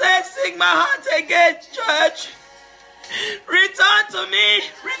Lord says, seek my heart again, church. Return to me,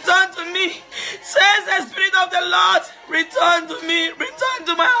 return to me. Says the Spirit of the Lord, return to me, return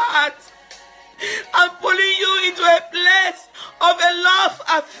to my heart. I'm pulling you into a place of a love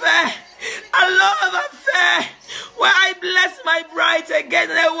affair. A love affair where I bless my bride again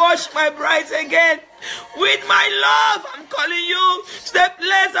and I wash my bride again. With my love, I'm calling you to the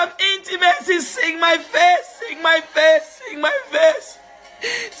place of intimacy. Sing my face, sing my face, sing my face.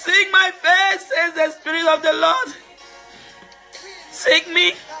 Sing my face, says the Spirit of the Lord. Seek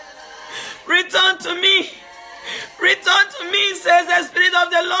me. Return to me. Return to me, says the Spirit of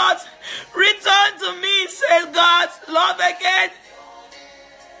the Lord. Return to me, says God. Love again.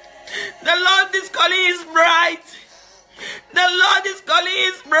 The Lord is calling his bride. The Lord is calling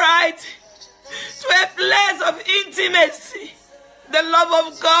his bride to a place of intimacy. The love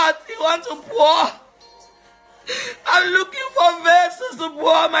of God, he wants to pour. I'm looking for vessels to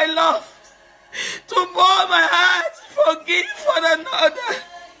pour my love. To pour my heart, forgive one another,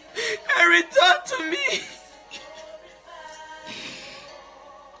 and return to me.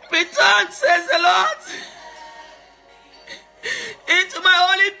 Return, says the Lord, into my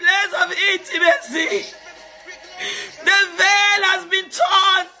holy place of intimacy. The veil has been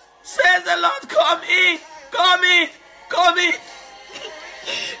torn, says the Lord. Come in, come in, come in.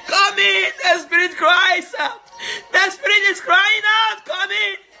 Come Come in. The Spirit cries out. The Spirit is crying out. Come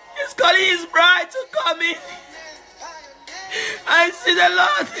in. He's calling his bride to come in. I see the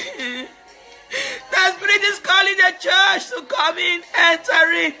Lord. The Spirit is calling the church to come in,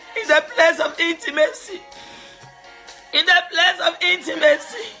 entering in the place of intimacy. In the place of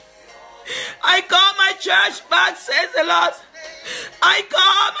intimacy. I call my church back, says the Lord. I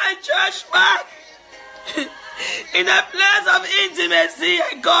call my church back. In the place of intimacy,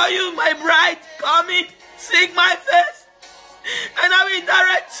 I call you, my bride. Come in, seek my face, and I will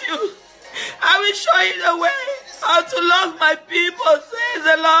direct you. I will show you the way how to love my people, says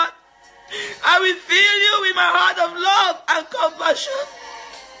the Lord. I will fill you with my heart of love and compassion.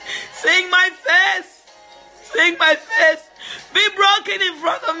 Seek my face. Seek my face. Be broken in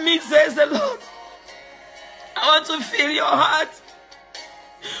front of me, says the Lord. I want to fill your heart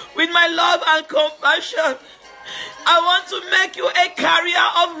with my love and compassion. I want to make you a carrier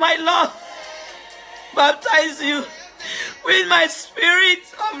of my love. Baptize you with my spirit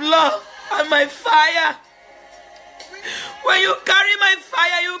of love and my fire. When you carry my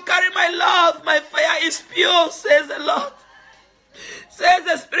fire, you carry my love. My fire is pure, says the Lord. Says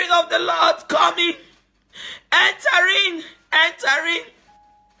the Spirit of the Lord, coming, entering, entering,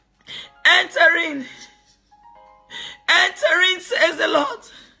 entering, entering, says the Lord.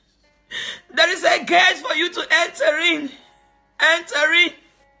 There is a gate for you to enter in. Enter in,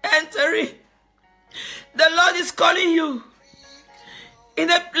 enter in. The Lord is calling you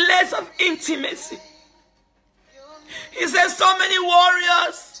in a place of intimacy. He says so many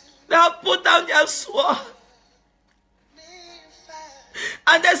warriors, they have put down their sword.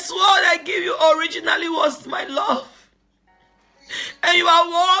 And the sword I give you originally was my love. And you are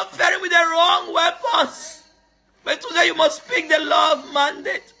warfaring with the wrong weapons. But today you must pick the love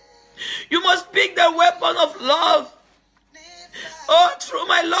mandate. You must pick the weapon of love. Oh, through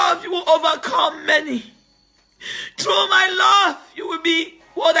my love you will overcome many. Through my love you will be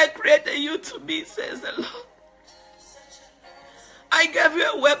what I created you to be, says the Lord. I gave you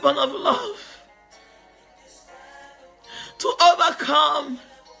a weapon of love to overcome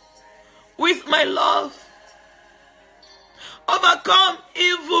with my love. Overcome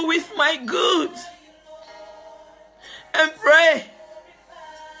evil with my good. And pray.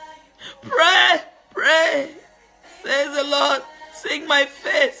 Pray, pray, says the Lord. Seek my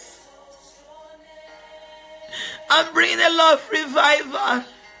face. I'm bringing a love revival.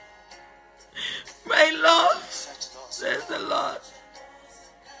 My love, says the Lord,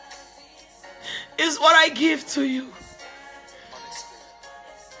 is what I give to you.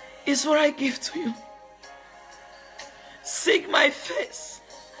 Is what I give to you. Seek my face.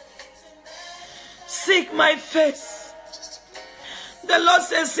 Seek my face. The Lord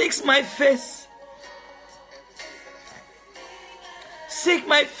says, seek my face. Seek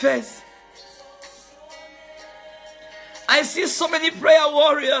my face. I see so many prayer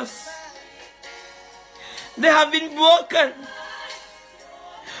warriors. They have been broken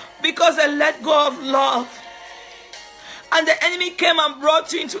because they let go of love. And the enemy came and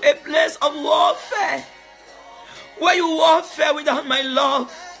brought you into a place of warfare, where you warfare without my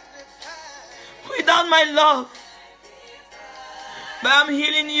love. Without my love. But I'm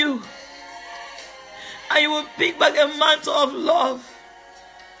healing you. And you will pick back a mantle of love.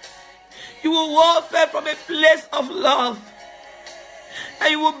 You will warfare from a place of love. And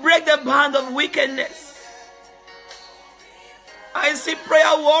you will break the band of wickedness. I see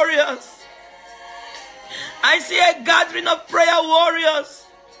prayer warriors. I see a gathering of prayer warriors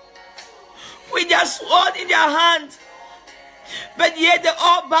with their sword in their hand. But yet they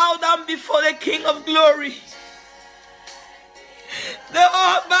all bow down before the King of Glory. They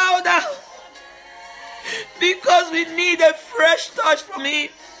all bow down because we need a fresh touch from Him.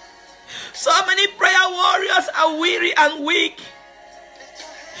 So many prayer warriors are weary and weak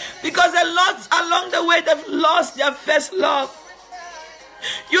because a lot along the way they've lost their first love.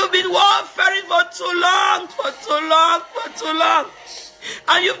 You've been warfaring for too long,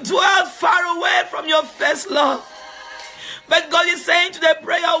 and you've dwelled far away from your first love. But God is saying to the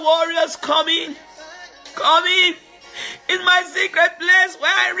prayer warriors, come in, come in my secret place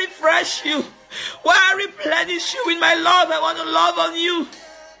where I refresh you, where I replenish you with my love. I want to love on you.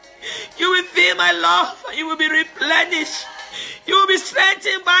 You will feel my love and you will be replenished. You will be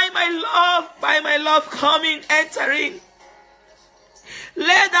strengthened by my love coming, entering.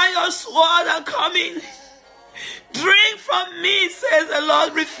 Lay down your sword and come in. Drink from me, says the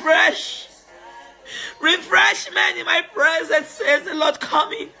Lord. Refresh. Refreshment in my presence, says the Lord.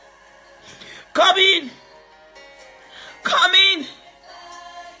 Come in. Come in. Come in.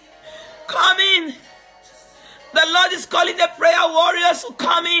 Come in. The Lord is calling the prayer warriors to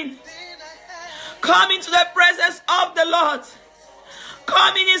come in. Come into the presence of the Lord.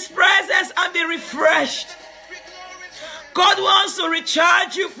 Come in His presence and be refreshed. God wants to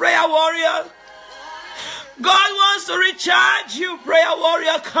recharge you, prayer warrior. God wants to recharge you, prayer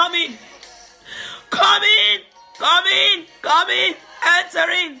warrior. Come in. Come in. Come in. Come in.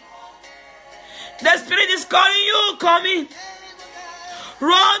 Enter in. The Spirit is calling you. Come in.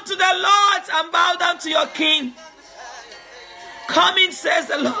 Run to the Lord and bow down to your King. Come in, says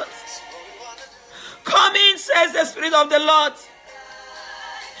the Lord. Come in, says the Spirit of the Lord.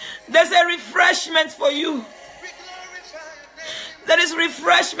 There's a refreshment for you. There is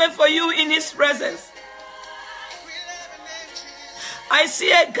refreshment for you in His presence. I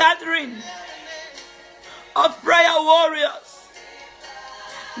see a gathering of prayer warriors.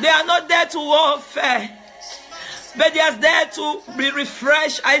 They are not there to warfare, but they are there to be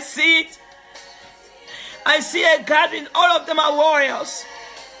refreshed. I see it. I see a gathering. All of them are warriors.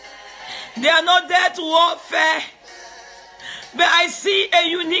 They are not there to warfare, but I see a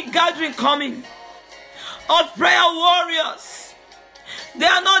unique gathering coming of prayer warriors. They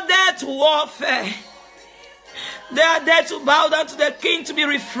are not there to warfare. They are there to bow down to the King, to be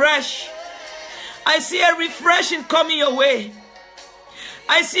refreshed. I see a refreshing coming your way.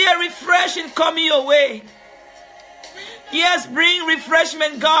 I see a refreshing coming your way. Yes, bring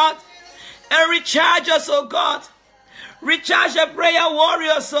refreshment, God, and recharge us, oh God. Recharge the prayer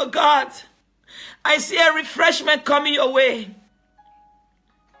warriors, oh God. I see a refreshment coming your way.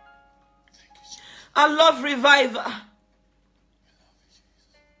 I love revival.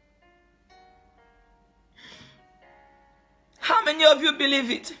 How many of you believe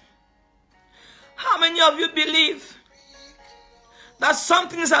it? How many of you believe that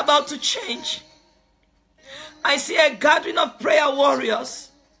something is about to change? I see a gathering of prayer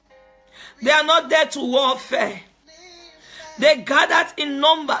warriors. They are not there to warfare. They gathered in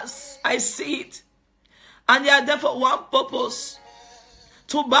numbers. I see it. And they are there for one purpose: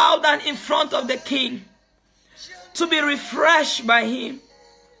 to bow down in front of the King, to be refreshed by Him.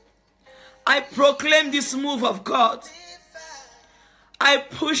 I proclaim this move of God. I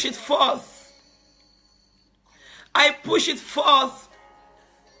push it forth. I push it forth.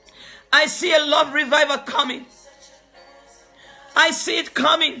 I see a love revival coming. I see it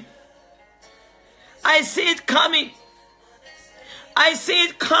coming. I see it coming. I see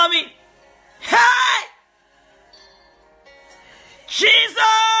it coming. Hey! Jesus!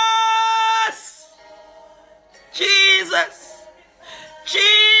 Jesus!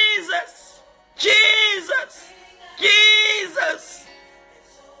 Jesus! Jesus! Jesus!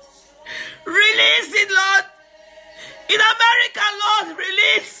 Release it, Lord. In America, Lord,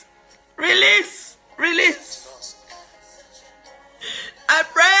 release. Release. Release. I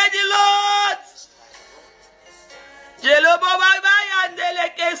pray the Lord.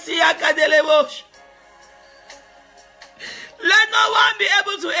 Let no one be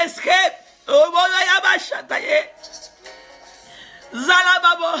able to escape.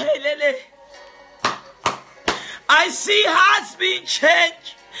 I see hearts being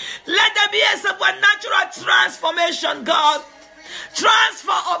changed. Let there be a supernatural transformation, God.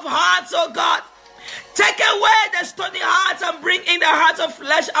 Transfer of hearts, oh God. Take away the stony hearts and bring in the hearts of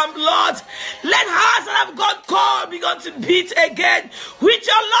flesh and blood. Let hearts that have gone cold begin to beat again with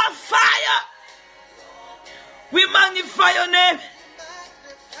your love fire. We magnify your name.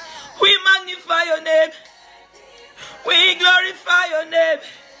 We magnify your name. We glorify your name.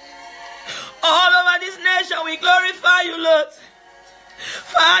 All over this nation, we glorify you, Lord.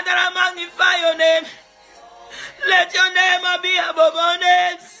 Father, I magnify your name. Let your name be above all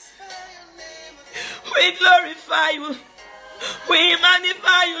names. We glorify you. We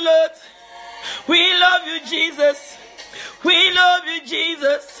magnify you, Lord. We love you, Jesus. We love you,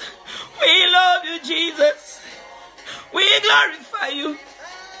 Jesus. We love you, Jesus. We glorify you.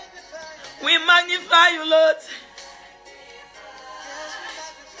 We magnify you, Lord.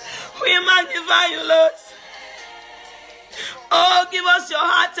 We magnify you, Lord. Oh, give us your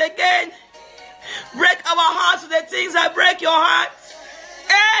heart again. Break our hearts with the things that break your heart.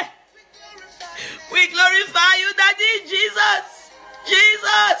 Eh? We glorify you, Daddy Jesus.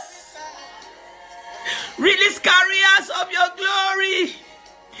 Jesus. Release carriers of your glory.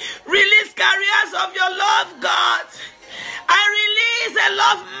 Release carriers of your love, God. I release a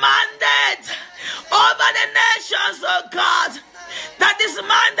love mandate over the nations, oh God. That this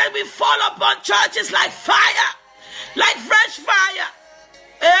mandate will fall upon churches like fire. Like fresh fire.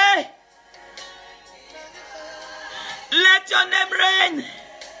 Hey. Let your name reign.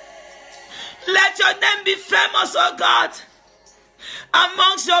 Let your name be famous, oh God,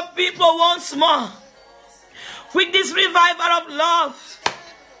 amongst your people once more. with this revival of love.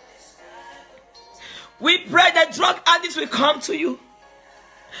 We pray that drug addicts will come to you.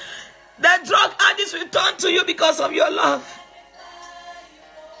 That drug addicts will turn to you because of your love.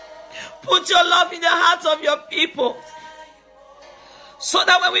 Put your love in the hearts of your people, so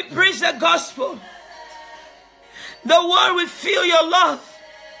that when we preach the gospel, the world will feel your love,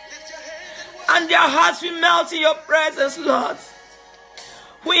 and their hearts will melt in your presence, Lord.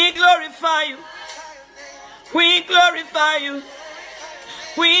 We glorify you. We glorify you.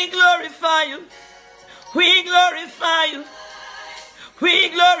 We glorify you. We glorify you. We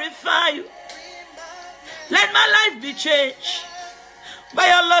glorify you. Let my life be changed by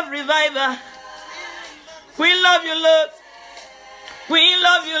your love reviver. We love you, Lord. We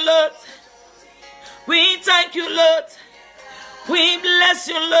love you, Lord. We thank you, Lord. We bless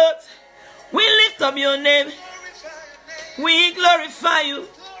you, Lord. We lift up your name. We glorify you.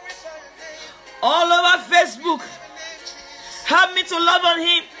 All over Facebook, help me to love on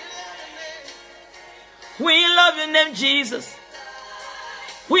him. We love your name, Jesus.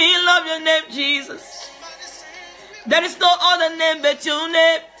 We love your name, Jesus. There is no other name but your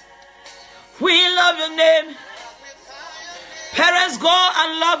name. We love your name. Parents, go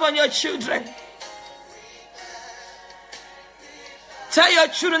and love on your children. Tell your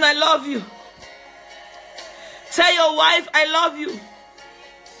children, I love you. Tell your wife, I love you.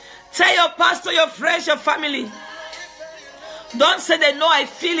 Tell your pastor, your friends, your family. Don't say they know I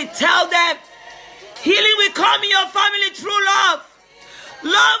feel it. Tell them, healing will come in your family through love.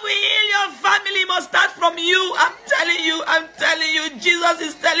 Love will heal your family. Must start from you. I'm telling you. Jesus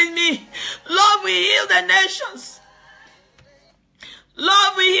is telling me, love will heal the nations.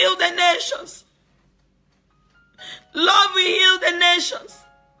 Love will heal the nations. Love will heal the nations.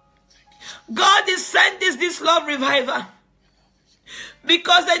 God is sending this love revival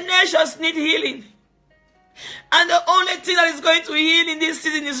because the nations need healing. And the only thing that is going to heal in this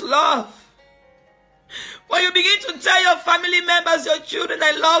season is love. When you begin to tell your family members, your children,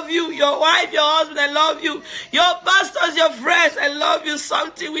 I love you, your wife, your husband, I love you, your pastors, your friends, I love you,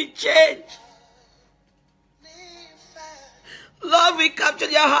 something will change. Love will capture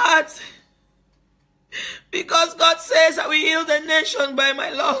their hearts. Because God says I will heal the nation by my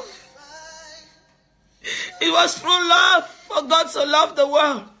love. It was through love, for God so loved the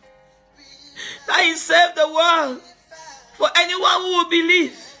world, that he saved the world for anyone who will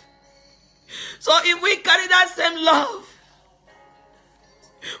believe. So if we carry that same love,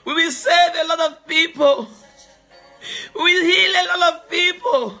 we will save a lot of people. We will heal a lot of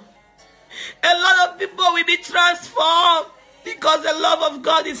people. A lot of people will be transformed because the love of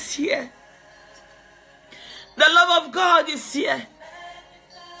God is here. The love of God is here.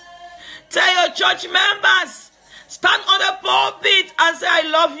 Tell your church members, stand on the pulpit and say, I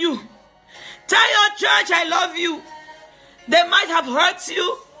love you. Tell your church, I love you. They might have hurt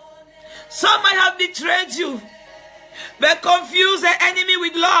you. Some might have betrayed you. But confuse the enemy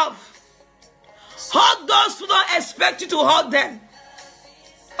with love. Hug those who don't expect you to hug them.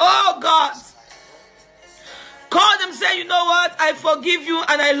 Oh God. Call them, say, you know what? I forgive you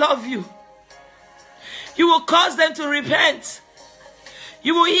and I love you. You will cause them to repent.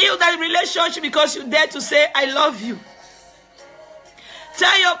 You will heal that relationship because you dare to say, I love you.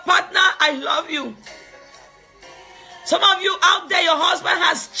 Tell your partner, I love you. Some of you out there, your husband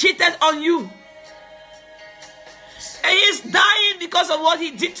has cheated on you. And he's dying because of what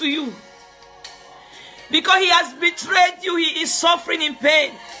he did to you. Because he has betrayed you, he is suffering in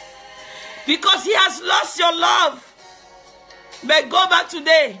pain. Because he has lost your love. But go back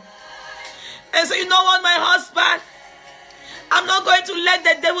today and say, you know what, my husband? I'm not going to let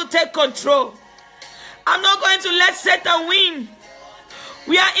the devil take control. I'm not going to let Satan win.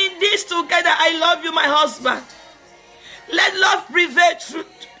 We are in this together. I love you, my husband. Let love prevail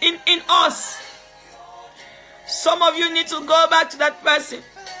in us. Some of you need to go back to that person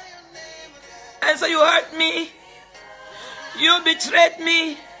and say, you hurt me. You betrayed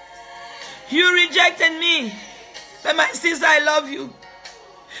me. You rejected me. But my sister, I love you.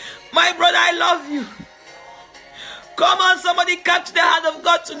 My brother, I love you. Come on, somebody capture the heart of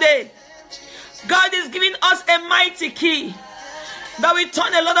God today. God is giving us a mighty key that will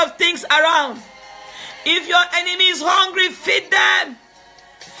turn a lot of things around. If your enemy is hungry, feed them.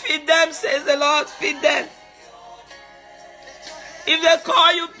 Feed them, says the Lord. Feed them. If they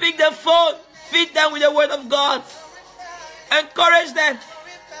call you, pick the phone. Feed them with the word of God. Encourage them.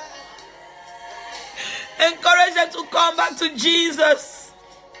 Encourage them to come back to Jesus.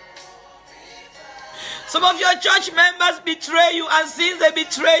 Some of your church members betray you, and since they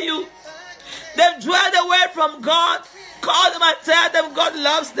betray you, they've dwelled away from God. Call them and tell them God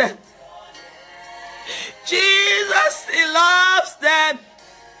loves them. Jesus, he loves them.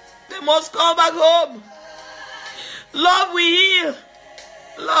 They must come back home. Love will heal.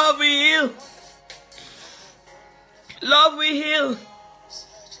 Love will heal. Love will heal.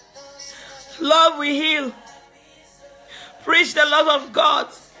 Love will heal. Preach the love of God.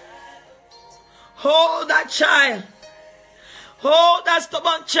 Hold that child. Hold that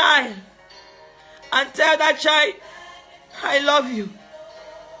stubborn child. And tell that child, I love you.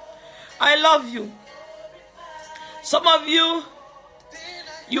 I love you. Some of you,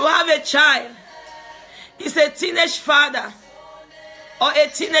 you have a child. It's a teenage father or a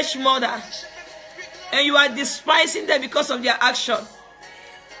teenage mother. And you are despising them because of their action.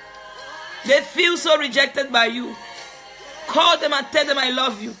 They feel so rejected by you. Call them and tell them I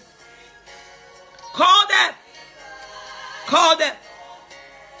love you. Call them. Call them.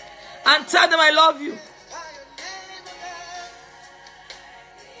 And tell them I love you.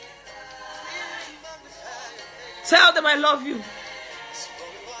 Tell them I love you.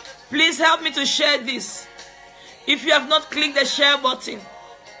 Please help me to share this. If you have not clicked the share button,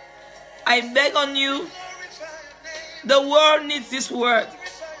 I beg on you. The world needs this word.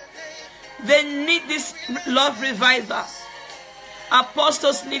 They need this love revival.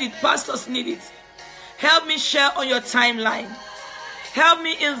 Apostles need it. Pastors need it. Help me share on your timeline. Help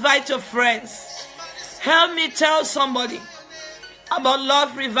me invite your friends. Help me tell somebody about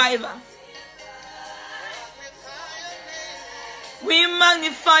love revival. We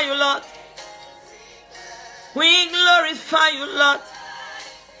magnify you, Lord. We glorify you, Lord.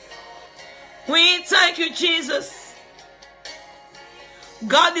 We thank you, Jesus.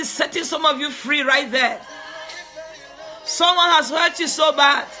 God is setting some of you free right there. Someone has hurt you so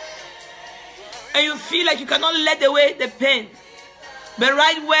bad, and you feel like you cannot let away the pain. But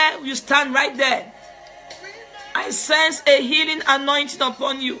right where you stand right there, I sense a healing anointing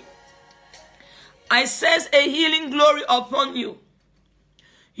upon you. I sense a healing glory upon you.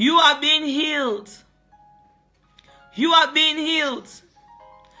 You are being healed. You are being healed.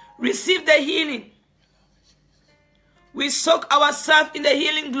 Receive the healing. We soak ourselves in the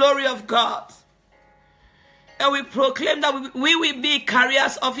healing glory of God. And we proclaim that we will be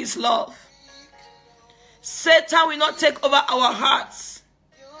carriers of his love. Satan will not take over our hearts.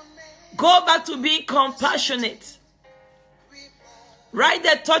 Go back to being compassionate. Right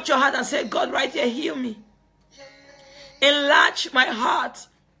there, touch your heart and say, God, right here, heal me. Enlarge my heart.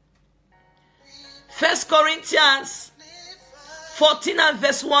 1 Corinthians 14 and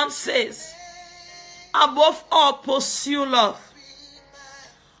verse 1 says, above all, pursue love.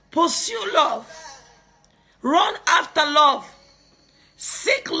 Pursue love. Run after love.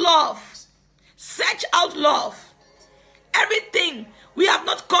 Seek love. Search out love. Everything. We have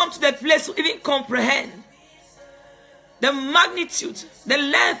not come to the place to even comprehend the magnitude, the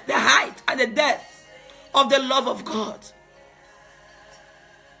length, the height, and the depth of the love of God.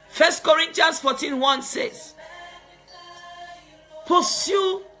 1 Corinthians 14:1 says,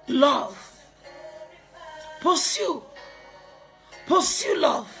 pursue love. Pursue. Pursue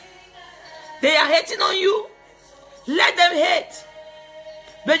love. They are hating on you. Let them hate.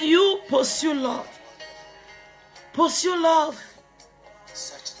 But you pursue love. Pursue love.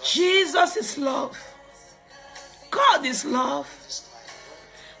 Jesus is love. God is love.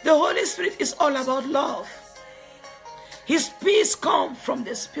 The Holy Spirit is all about love. His peace comes from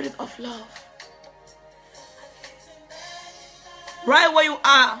the spirit of love. Right where you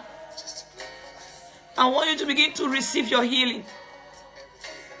are, I want you to begin to receive your healing.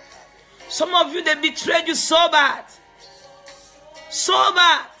 Some of you, they betrayed you so bad. So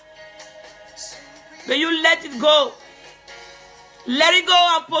bad. But you let it go. Let it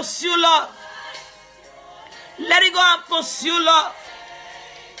go and pursue love. Let it go and pursue love.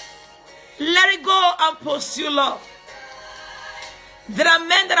 Let it go and pursue love. There are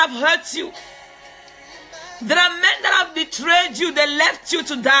men that have hurt you. There are men that have betrayed you. They left you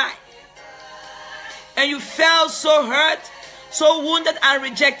to die. And you felt so hurt, so wounded and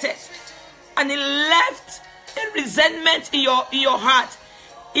rejected. And it left a resentment in your heart.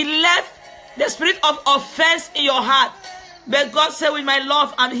 It left the spirit of offense in your heart. But God said, with my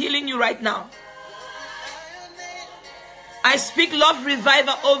love, I'm healing you right now. I speak love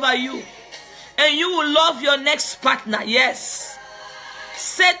revival over you. And you will love your next partner. Yes.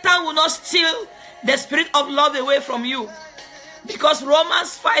 Satan will not steal the spirit of love away from you. Because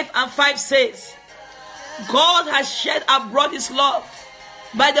Romans 5:5 says, God has shed abroad his love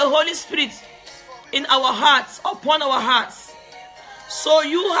by the Holy Spirit in our hearts, upon our hearts. So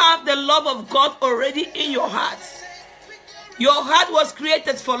you have the love of God already in your heart. Your heart was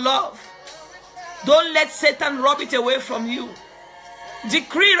created for love. Don't let Satan rob it away from you.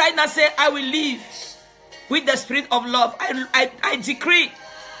 Decree right now, say, I will live with the spirit of love. I decree,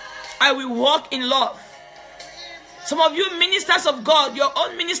 I will walk in love. Some of you ministers of God, your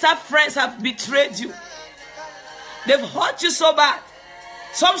own minister friends have betrayed you. They've hurt you so bad.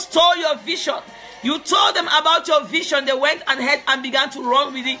 Some stole your vision. You told them about your vision. They went ahead and began to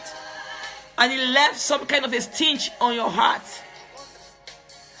run with it. And it left some kind of a stench on your heart.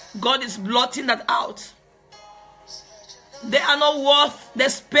 God is blotting that out. They are not worth the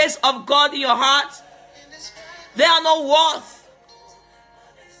space of God in your heart. They are not worth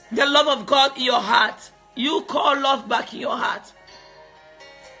the love of God in your heart. You call love back in your heart.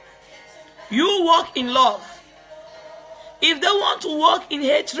 You walk in love. If they want to walk in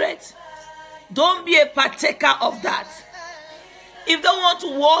hatred, don't be a partaker of that. If they want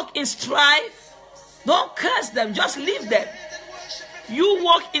to walk in strife, don't curse them, just leave them. You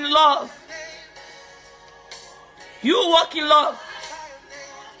walk in love. You walk in love.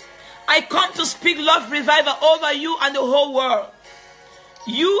 I come to speak love revival over you and the whole world.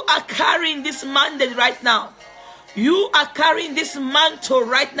 You are carrying this mandate right now. You are carrying this mantle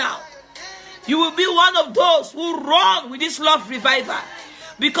right now. You will be one of those who run with this love revival.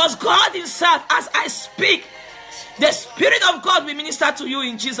 Because God himself, as I speak, the Spirit of God will minister to you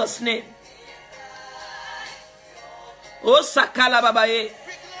in Jesus' name. Oh, Sakala Babaye.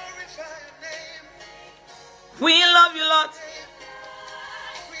 We love you, Lord.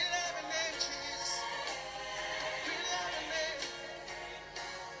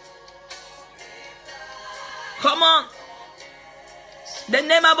 Come on. The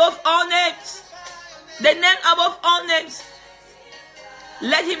name above all names. The name above all names.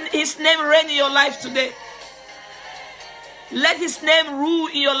 Let his name reign in your life today. Let his name rule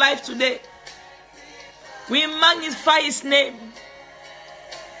in your life today. We magnify his name.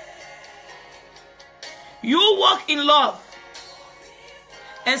 You walk in love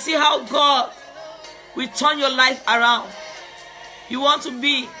and see how God will turn your life around. You want to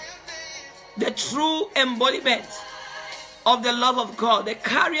be the true embodiment of the love of God, the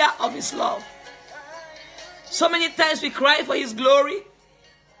carrier of his love. So many times we cry for his glory,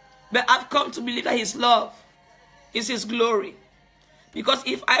 but I've come to believe that his love is his glory. Because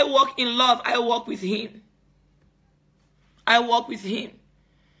if I walk in love, I walk with him. I walk with him.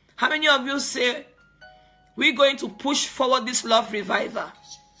 How many of you say, we're going to push forward this love revival?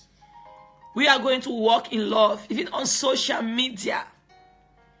 We are going to walk in love, even on social media,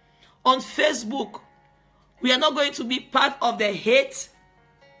 on Facebook. We are not going to be part of the hate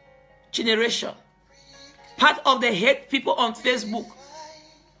generation, part of the hate people on Facebook.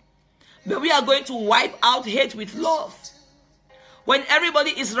 But we are going to wipe out hate with love. When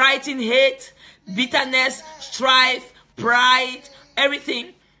everybody is writing hate, bitterness, strife, pride,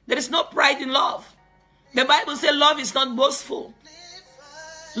 everything, there is no pride in love. The Bible says love is not boastful.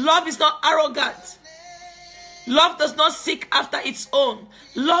 Love is not arrogant. Love does not seek after its own.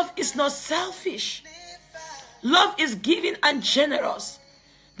 Love is not selfish. Love is giving and generous.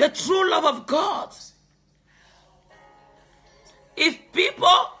 The true love of God. If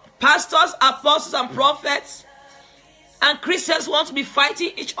people, pastors, apostles, and prophets, and Christians want to be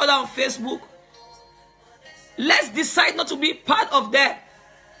fighting each other on Facebook, let's decide not to be part of them.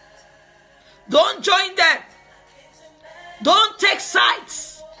 Don't join them. Don't take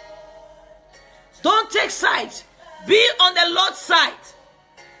sides. Don't take sides. Be on the Lord's side.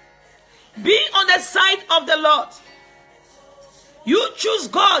 Be on the side of the Lord. You choose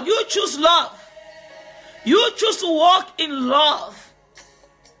God. You choose love. You choose to walk in love.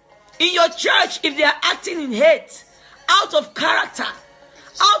 In your church, if they are acting in hate, out of character,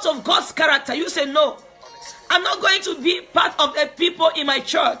 out of God's character, you say, no, I'm not going to be part of the people in my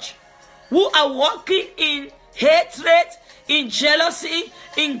church who are walking in hatred, in jealousy,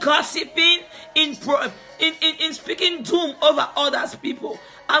 in gossiping, in speaking doom over others people.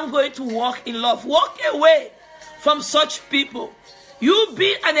 I'm going to walk in love. Walk away from such people. You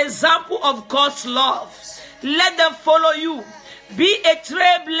be an example of God's love. Let them follow you. Be a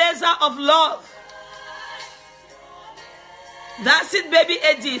trailblazer of love. That's it, baby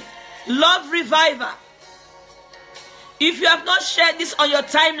Edith. Love revival. If you have not shared this on your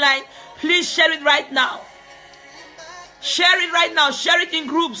timeline, please share it right now. Share it right now. Share it in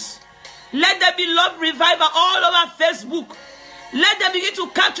groups. Let there be love revival all over Facebook. Let them begin to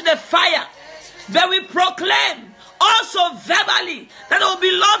capture the fire. But we proclaim also verbally that there will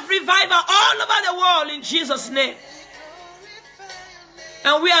be love revival all over the world in Jesus' name.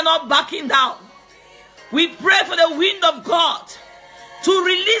 And we are not backing down. We pray for the wind of God to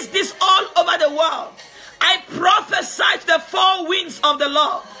release this all over the world. I prophesy to the four winds of the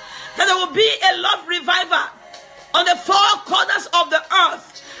Lord that there will be a love revival on the four corners of the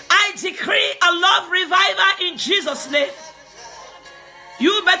earth I decree a love revival in Jesus' name.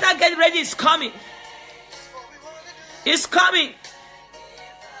 You better get ready. It's coming. It's coming.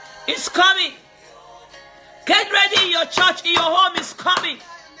 It's coming. Get ready in your church, in your home. It's coming.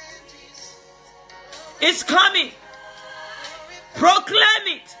 It's coming. Proclaim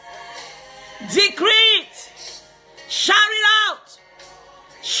it. Decree it. Shout it out.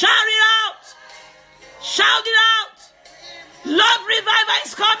 Shout it out. Shout it out. Love revival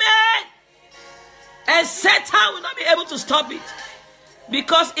is coming. And Satan will not be able to stop it.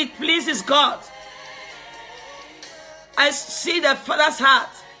 Because it pleases God. I see the Father's heart.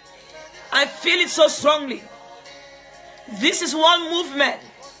 I feel it so strongly. This is one movement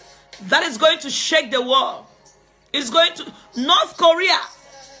that is going to shake the world. It's going to, North Korea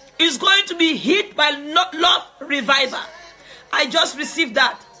is going to be hit by love revival. I just received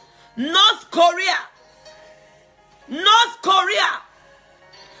that. North Korea. North Korea.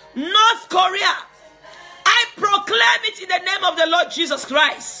 North Korea. I proclaim it in the name of the Lord Jesus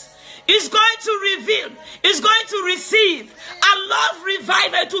Christ. It's going to reveal, it's going to receive a love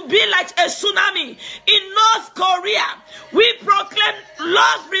revival to be like a tsunami in North Korea. We proclaim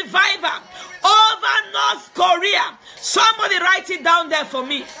love revival over North Korea. Somebody write it down there for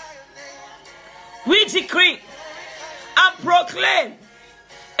me. We decree and proclaim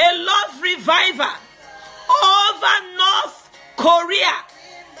a love revival over North Korea.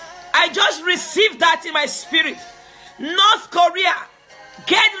 I just received that in my spirit. North Korea,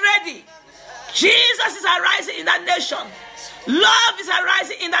 get ready. Jesus is arising in that nation. Love is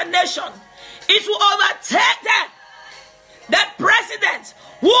arising in that nation. It will overtake them. The president,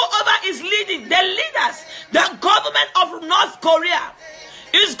 whoever is leading, the leaders, the government of North Korea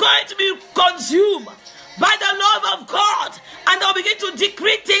is going to be consumed by the love of God, and they'll begin to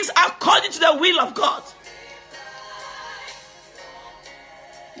decree things according to the will of God.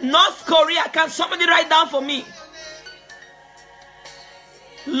 North Korea, can somebody write down for me?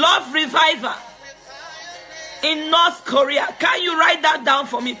 Love revival in North Korea. Can you write that down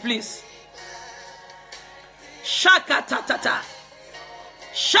for me, please? Shaka ta ta ta.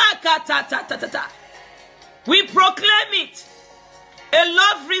 Shaka ta ta ta ta ta. We proclaim it. A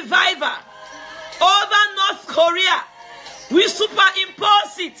love revival over North Korea. We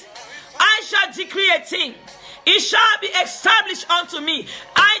superimpose it. I shall decree a thing. It shall be established unto me.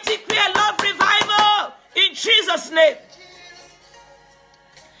 I decree a love revival in Jesus' name.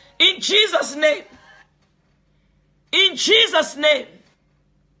 In Jesus' name. In Jesus' name.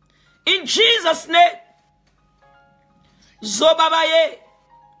 In Jesus' name. Zobabaye.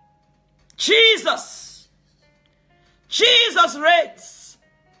 Jesus. Jesus reigns.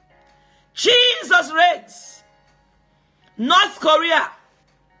 Jesus reigns. North Korea.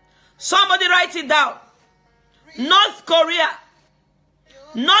 Somebody write it down. North Korea.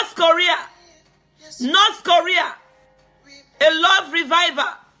 North Korea. North Korea. A love revival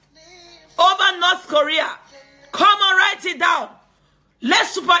over North Korea. Come on, write it down.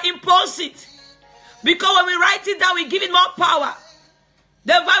 Let's superimpose it. Because when we write it down, we give it more power.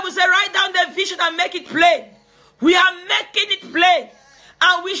 The Bible says, write down the vision and make it plain. We are making it plain.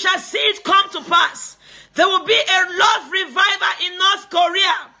 And we shall see it come to pass. There will be a love revival in North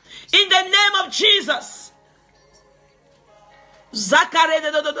Korea. In the name of Jesus.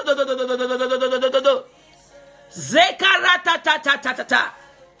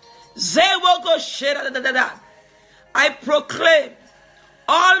 I proclaim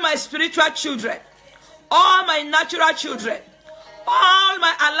all my spiritual children, all my natural children, all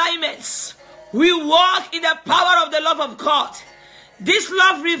my alignments, we walk in the power of the love of God. This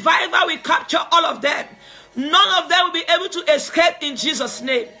love revival will capture all of them. None of them will be able to escape in Jesus'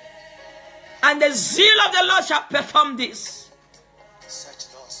 name. And the zeal of the Lord shall perform this.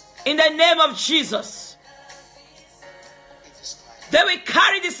 In the name of Jesus. They will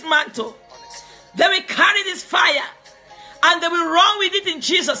carry this mantle. They will carry this fire. And they will run with it in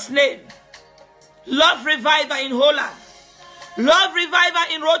Jesus' name. Love revival in Holland. Love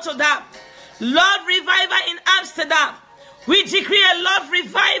revival in Rotterdam. Love revival in Amsterdam. We decree a love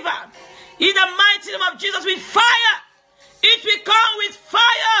revival. In the mighty name of Jesus, with fire. It will come with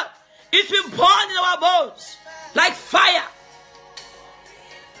fire. It will burn in our bones. Like fire.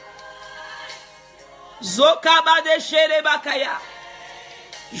 Zokaba de shere bakaya.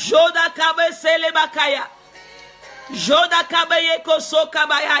 Joda kabe sele bakaya. Joda kabe yeko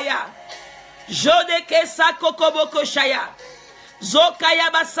sokabayaya. Jode kesa kokoboko shaya.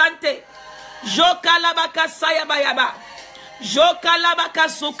 Zokaya basante. Jokalabaka saya bayaba. Jokalabaka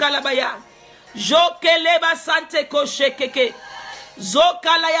sukalabaya. Jokeleba sante koshekeke.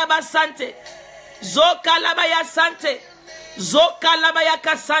 Zokalaya basante. Zokalabaya sante. Zokalabaya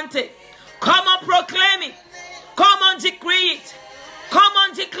kasante. Come on, proclaim it. Come on, decree it. Come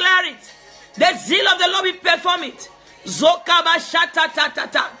on, declare it. The zeal of the Lord will perform it. Zokabashata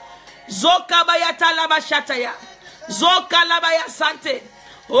tatata. Zokabaya talabashataya. Zokalabaya sante.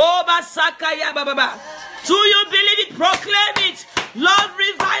 Obasakaya bababa. Do you believe it? Proclaim it. Love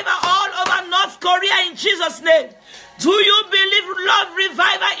revival all over North Korea in Jesus' name. Do you believe love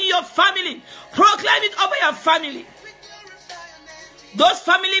revival in your family? Proclaim it over your family. Those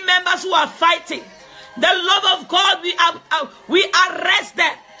family members who are fighting, the love of God, we arrest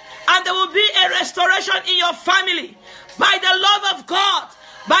them. And there will be a restoration in your family. By the love of God,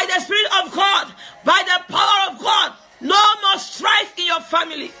 by the Spirit of God, by the power of God. No more strife in your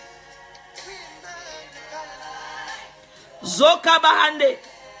family. Zoka bahande.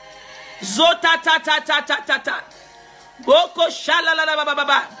 Zota ta ta ta ta ta ta. Boko shalalala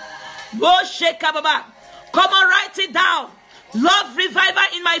baba. Bo sheka baba. Come on, write it down. Love revival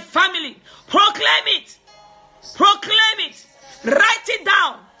in my family. Proclaim it. Proclaim it. Write it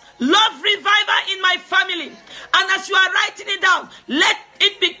down. Love revival in my family. And as you are writing it down, let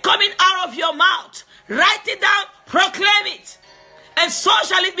it be coming out of your mouth. Write it down. Proclaim it. And so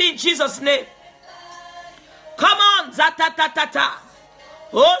shall it be in Jesus' name. Come on. Zatatatata.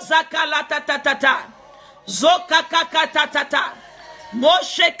 Oh zakalatatata. Zokakakatatata.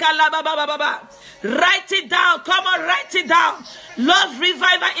 Moshe kalababababa. Write it down. Come on, write it down. Love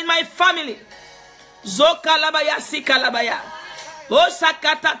revival in my family. Zokalabaya sikalabaya. Oh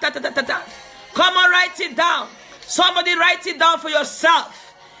sakatatatata. Come on, write it down. Somebody write it down for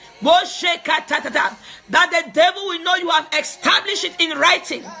yourself. That the devil will know you have established it in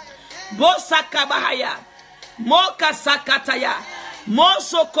writing. Bosakabahaya. Mokasakataya.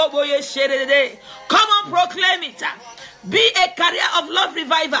 Mosokoboye sherede. Come on, proclaim it. Be a carrier of love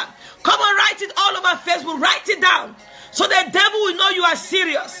revival. Come on, write it all over Facebook. Write it down. So the devil will know you are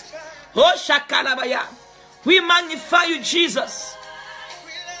serious. Oh, Shakalabaya. We magnify you, Jesus.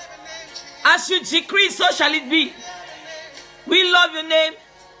 As you decree, so shall it be. We love your name.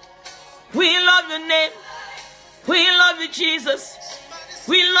 We love your name. We love you, Jesus.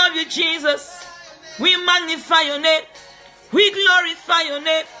 We love you, Jesus. We magnify your name. We glorify your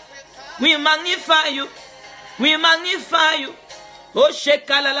name. We magnify you. We magnify you. Oh,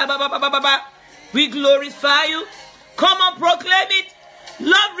 shekalala baba baba baba. We glorify you. Come on, proclaim it.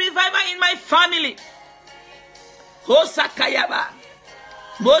 Love revival in my family. Oh, sakayaba.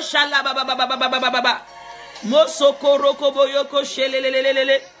 Moshala baba baba baba baba baba. Mosoko roko boyoko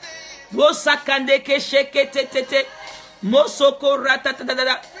shelelelelele. Mosakande ke shekete tete. Mosoko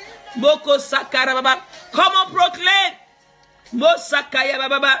ratatata. Moko sakara baba. Come on, proclaim. Mosakaya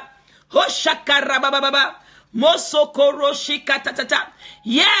baba baba. Oh, shakara baba baba.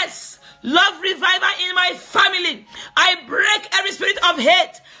 Yes, love revival in my family. I break every spirit of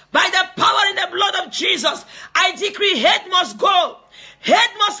hate by the power in the blood of Jesus. I decree hate must go.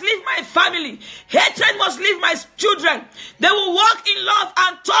 Hate must leave my family. Hatred must leave my children. They will walk in love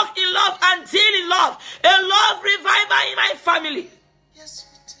and talk in love and deal in love. A love revival in my family. Yes,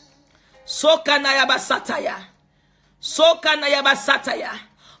 we do. Sokanayabasataya. Sokanayabasataya.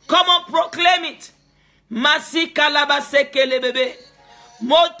 Come on, proclaim it. Masikalabaseke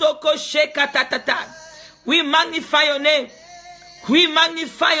Motoko shekatatata. We magnify your name. We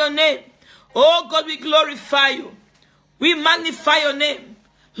magnify your name. Oh God, we glorify you. We magnify your name.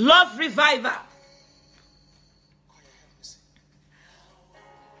 Love revival.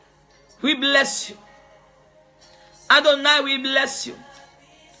 We bless you. Adonai, we bless you.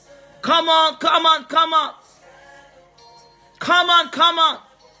 Come on, come on, come on. Come on, come on.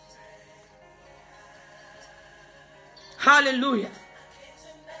 Hallelujah.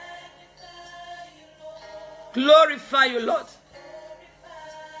 Glorify you, Lord.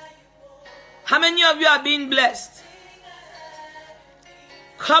 How many of you are being blessed?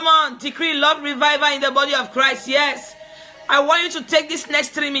 Come on, decree love revival in the body of Christ. Yes. I want you to take this next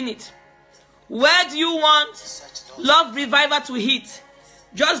 3 minutes. Where do you want love revival to hit?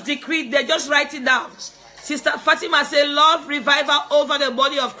 Just decree there. Just write it down. Sister Fatima said love revival over the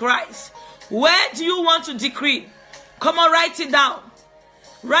body of Christ. Where do you want to decree? Come on, write it down.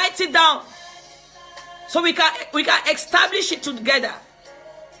 Write it down. So we can establish it together.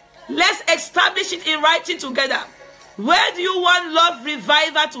 Let's establish it in writing together. Where do you want love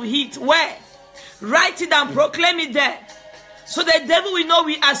revival to hit? Where? Write it down. Proclaim it there. So the devil will know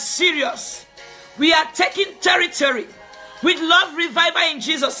we are serious. We are taking territory with love revival in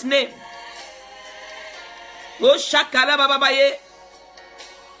Jesus' name. Oh, shakara babaye.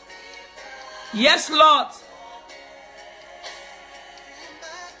 Yes, Lord.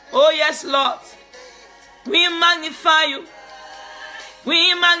 Oh, yes, Lord. We magnify you.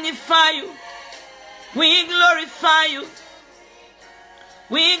 We magnify you. We glorify you.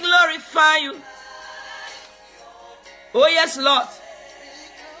 We glorify you. Oh yes, Lord.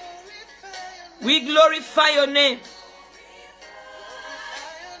 We glorify your name.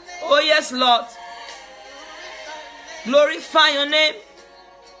 Oh yes, Lord. Glorify your name.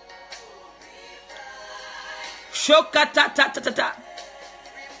 Shokata.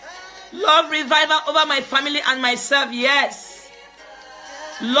 Love revival over my family and myself, yes.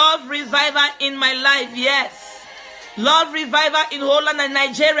 Love revival in my life, yes. Love revival in Holland and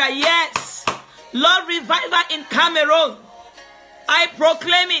Nigeria, yes. Love revival in Cameroon. I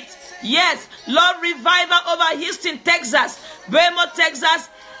proclaim it, yes. Love revival over Houston, Texas, Beaumont, Texas,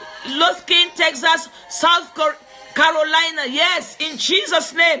 Lufkin, Texas, South Carolina, yes. In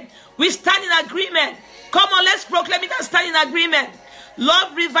Jesus' name, we stand in agreement. Come on, let's proclaim it and stand in agreement.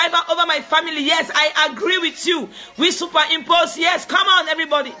 Love revival over my family. Yes, I agree with you. We superimpose. Yes, come on,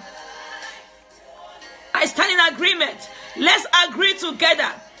 everybody. I stand in agreement. Let's agree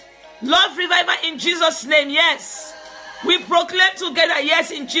together. Love revival in Jesus' name. Yes. We proclaim together. Yes,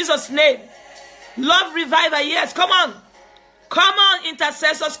 in Jesus' name. Love revival. Yes, come on. Come on,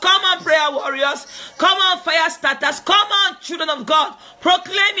 intercessors. Come on, prayer warriors. Come on, fire starters. Come on, children of God.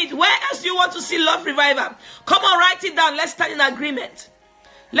 Proclaim it. Where else do you want to see love revival? Come on, write it down. Let's stand in agreement.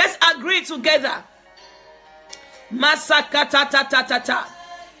 Let's agree together. Masakata.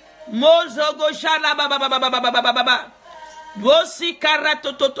 Mozogo shala baba baba. Bosi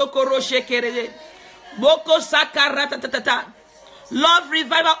karato totoko roche kerede. Boko sakarata. Love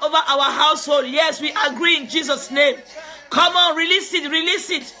revival over our household. Yes, we agree in Jesus' name. Come on, release it, release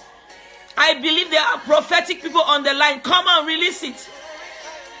it. I believe there are prophetic people on the line. Come on, release it.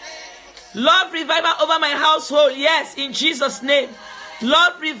 Love revival over my household. Yes, in Jesus' name.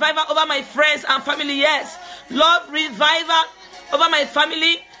 Love revival over my friends and family. Yes. Love revival over my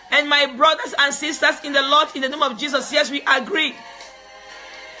family and my brothers and sisters in the Lord in the name of Jesus. Yes, we agree.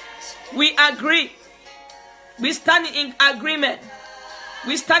 We agree. We stand in agreement.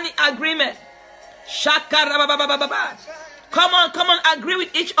 We stand in agreement. Shaka. Come on, agree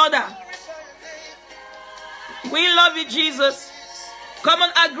with each other. We love you, Jesus. Come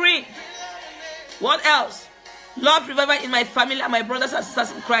on, agree. What else? Love revival in my family and my brothers and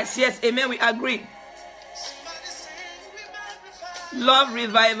sisters in Christ. Yes, amen, we agree. Love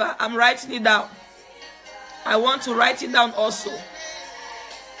revival. I'm writing it down. I want to write it down also.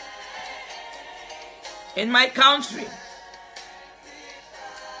 In my country.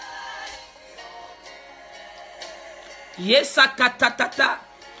 Yes, sakatata.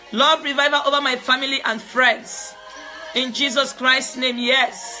 Love revival over my family and friends. In Jesus Christ's name,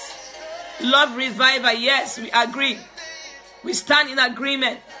 yes. Love revival, yes, we agree. We stand in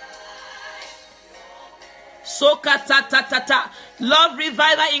agreement. Sokata. Love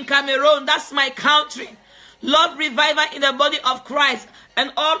revival in Cameroon, that's my country. Love revival in the body of Christ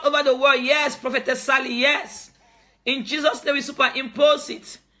and all over the world. Yes, Prophetess Sally, yes. In Jesus' name we superimpose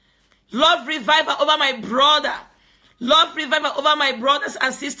it. Love revival over my brother. Love revival over my brothers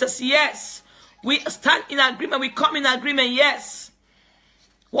and sisters. Yes. We stand in agreement. We come in agreement. Yes.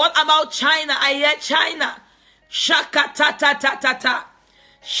 What about China? I hear China. Shaka ta ta ta ta ta.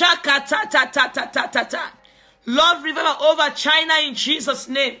 Shaka ta ta ta ta ta ta ta. Love revival over China in Jesus'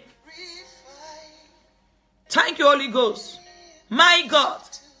 name. Thank you, Holy Ghost. My God.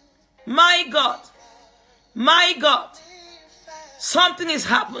 My God. My God. Something is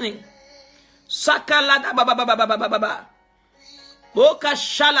happening. Sakalada baba baba baba baba. Boka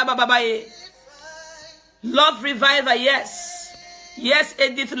shala baba baba. Love revival, yes. Yes,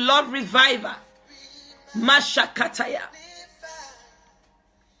 Edith, love revival. Mashakataya.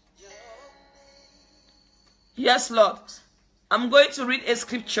 Yes, Lord. I'm going to read a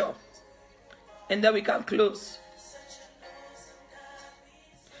scripture and then we can close.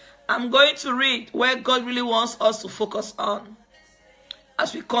 I'm going to read where God really wants us to focus on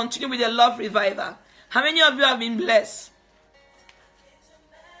as we continue with the love revival. How many of you have been blessed?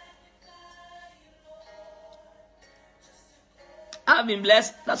 I've been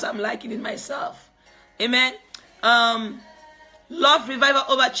blessed. That's why I'm liking it myself. Amen. Love revival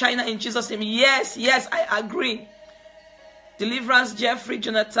over China in Jesus' name. Yes, yes, I agree. Deliverance, Jeffrey,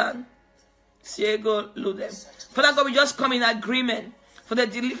 Jonathan, Siego, Ludem. Father God, we just come in agreement for the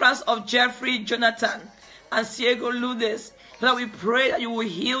deliverance of Jeffrey, Jonathan, and Siego, Ludes. Father, we pray that you will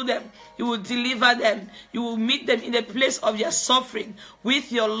heal them, you will deliver them, you will meet them in the place of their suffering.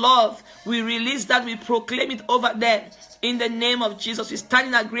 With your love, we release that, we proclaim it over them. In the name of Jesus, we stand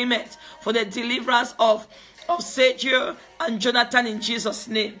in agreement for the deliverance of Sergio and Jonathan in Jesus'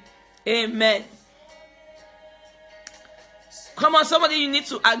 name. Amen. Come on, somebody, you need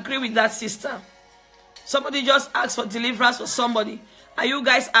to agree with that sister. Somebody just asked for deliverance for somebody. Are you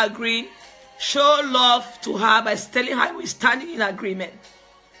guys agreeing? Show love to her by telling her we're standing in agreement.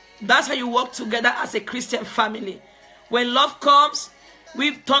 That's how you work together as a Christian family. When love comes,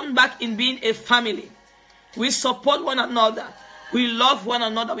 we turn back in being a family. We support one another. We love one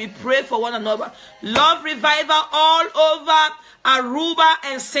another. We pray for one another. Love revival all over Aruba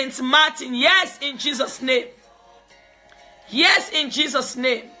and St. Martin. Yes, in Jesus' name. Yes, in Jesus'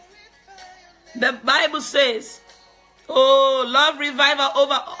 name. The Bible says, oh, love revival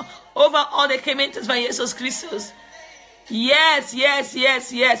over all the communities by Jesus Christ. Yes, yes,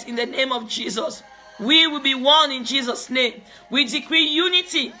 yes, yes, in the name of Jesus. We will be one in Jesus' name. We decree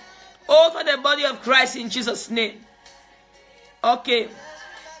unity over the body of Christ in Jesus' name. Okay.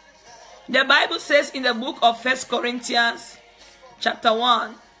 The Bible says in the book of 1 Corinthians chapter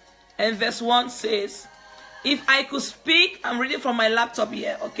 1 and verse 1 says, if I could speak, I'm reading from my laptop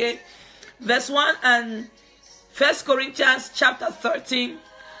here, okay? Verse 1 and 1 Corinthians chapter 13,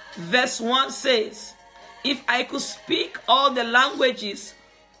 verse 1 says, if I could speak all the languages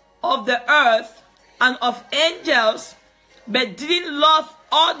of the earth and of angels, but didn't love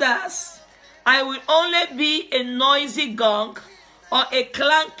others, I will only be a noisy gong or a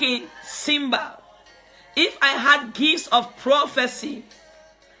clanking cymbal. If I had gifts of prophecy,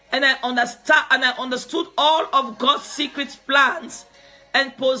 and I understood all of God's secret plans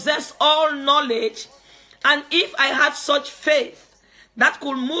and possessed all knowledge, and if I had such faith that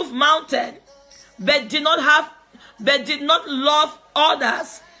could move mountains, but did not love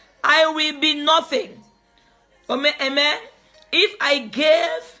others, I will be nothing. Amen. If I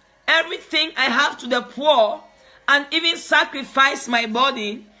gave everything I have to the poor and even sacrifice my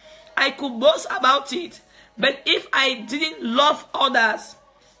body, I could boast about it. But if I didn't love others,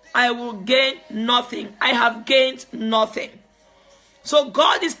 I will gain nothing. I have gained nothing. So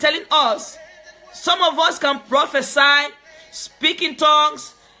God is telling us, some of us can prophesy, speak in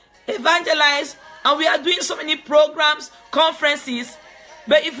tongues, evangelize, and we are doing so many programs, conferences.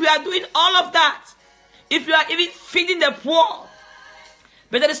 But if we are doing all of that, if you are even feeding the poor,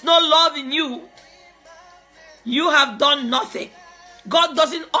 but there is no love in you, you have done nothing. God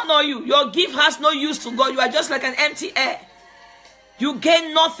doesn't honor you. Your gift has no use to God. You are just like an empty air. You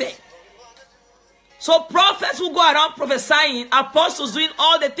gain nothing. So prophets who go around prophesying, apostles doing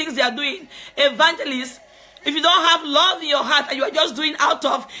all the things they are doing, evangelists, if you don't have love in your heart and you are just doing out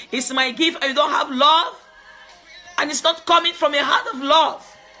of, it's my gift, and you don't have love, and it's not coming from a heart of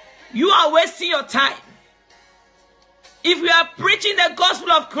love, you are wasting your time. If we are preaching the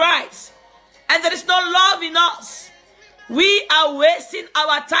gospel of Christ and there is no love in us, we are wasting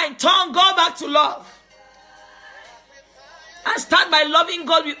our time. Go back to love. And start by loving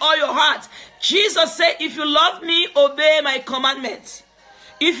God with all your heart. Jesus said, if you love me, obey my commandments.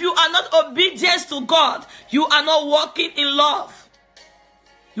 If you are not obedient to God, you are not walking in love.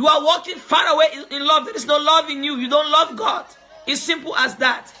 You are walking far away in love. There is no love in you. You don't love God. It's simple as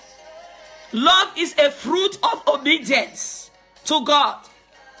that. Love is a fruit of obedience to God.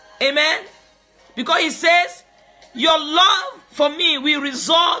 Amen. Because he says, your love for me will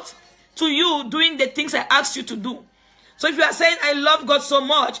result to you doing the things I asked you to do. So if you are saying, I love God so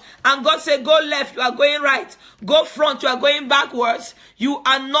much, and God said, go left, you are going right. Go front, you are going backwards. You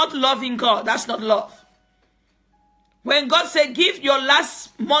are not loving God. That's not love. When God said, give your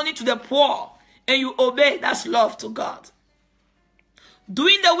last money to the poor, and you obey, that's love to God.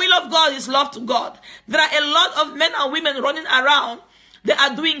 Doing the will of God is love to God. There are a lot of men and women running around. They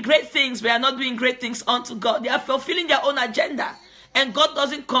are doing great things, but they are not doing great things unto God. They are fulfilling their own agenda. And God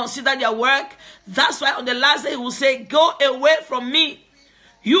doesn't consider their work. That's why on the last day he will say, go away from me,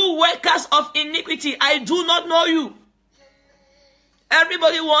 you workers of iniquity. I do not know you.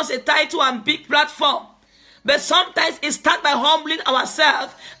 Everybody wants a title and big platform. But sometimes it starts by humbling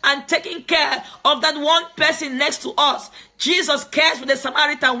ourselves and taking care of that one person next to us. Jesus cares for the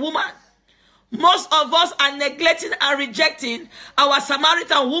Samaritan woman. Most of us are neglecting and rejecting our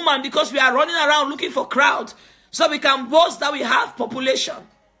Samaritan woman because we are running around looking for crowds so we can boast that we have population.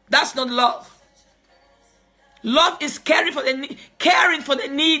 That's not love. Love is caring for the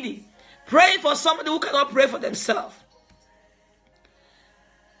needy, praying for somebody who cannot pray for themselves.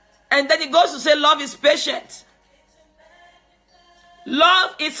 And then it goes to say love is patient.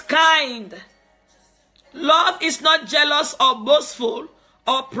 Love is kind. Love is not jealous or boastful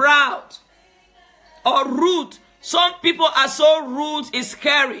or proud or rude. Some people are so rude, it's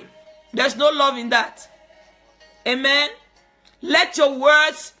scary. There's no love in that. Amen. Let your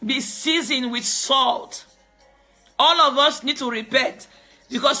words be seasoned with salt. All of us need to repent,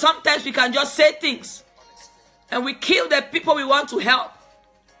 because sometimes we can just say things And we kill the people we want to help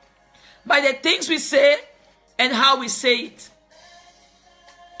by the things we say and how we say it.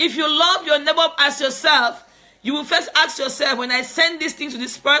 If you love your neighbor as yourself, you will first ask yourself, when I send this thing to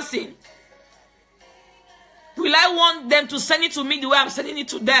this person, will I want them to send it to me the way I'm sending it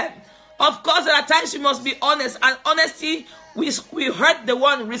to them? Of course, there are times you must be honest, and honesty will hurt the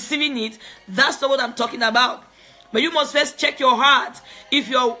one receiving it. That's not what I'm talking about. But you must first check your heart. If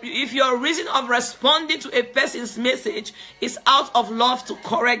your reason of responding to a person's message is out of love to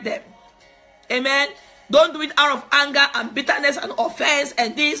correct them. Amen. Don't do it out of anger and bitterness and offense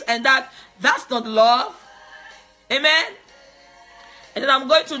and this and that. That's not love. Amen. And then I'm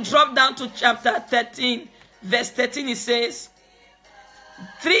going to drop down to chapter 13. Verse 13, it says,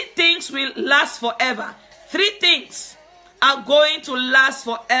 3 things will last forever. 3 things are going to last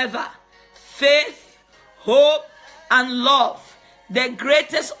forever. Faith, hope, and love. The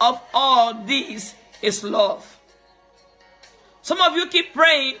greatest of all these is love. Some of you keep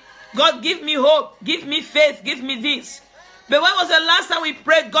praying, God, give me hope, give me faith, give me this. But when was the last time we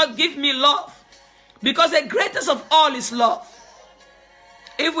prayed, God, give me love? Because the greatest of all is love.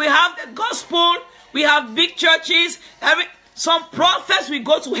 If we have the gospel, we have big churches, some prophets will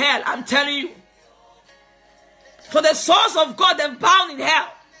go to hell, I'm telling you. For the souls of God, they're bound in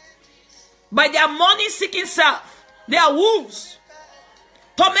hell. By their money-seeking self, they are wolves,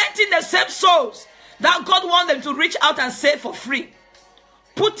 tormenting the same souls that God wants them to reach out and save for free.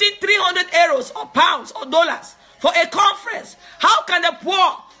 Putting 300 euros or pounds or dollars for a conference. How can the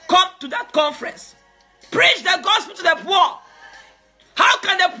poor come to that conference? Preach the gospel to the poor. How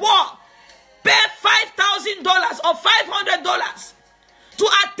can the poor pay $5,000 or $500 to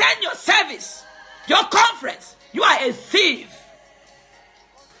attend your service, your conference? You are a thief.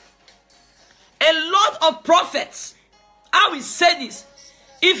 A lot of prophets, I will say this,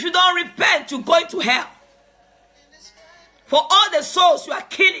 if you don't repent, you're going to hell. For all the souls you are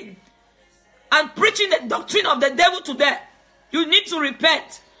killing and preaching the doctrine of the devil to them, you need to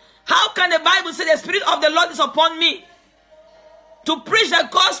repent. How can the Bible say the Spirit of the Lord is upon me? To preach the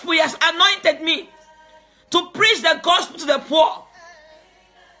gospel, He has anointed me. To preach the gospel to the poor.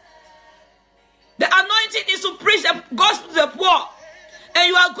 The anointing is to preach the gospel to the poor. And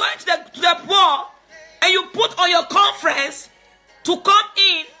you are going to the poor, and you put on your conference to come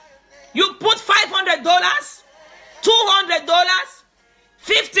in, you put $500, $200,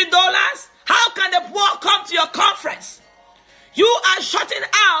 $50. How can the poor come to your conference? You are shutting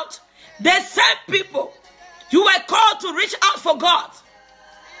out the same people you were called to reach out for God.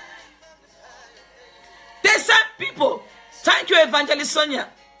 The same people. Thank you, Evangelist Sonia,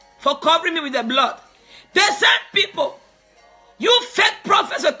 for covering me with the blood. The same people you fake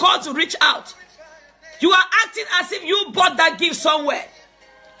prophets were called to reach out. You are acting as if you bought that gift somewhere.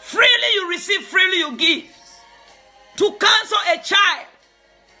 Freely you receive, freely you give. To counsel a child,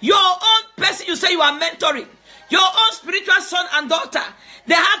 your own person you say you are mentoring, your own spiritual son and daughter,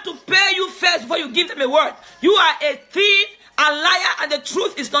 they have to pay you first before you give them a word. You are a thief, a liar, and the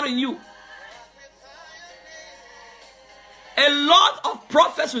truth is not in you. A lot of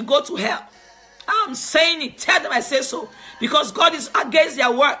prophets will go to hell. I'm saying it. Tell them I say so. Because God is against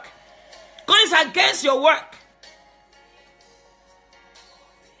their work. God is against your work.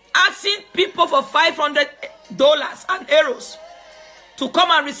 Asking people for $500 and euros to come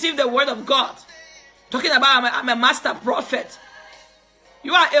and receive the word of God. Talking about I'm a master prophet.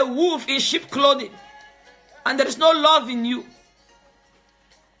 You are a wolf in sheep clothing. And there is no love in you.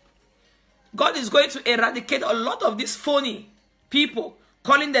 God is going to eradicate a lot of these phony people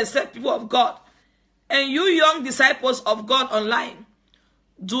calling themselves people of God. And you young disciples of God online,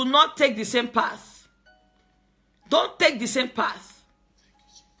 do not take the same path. Don't take the same path.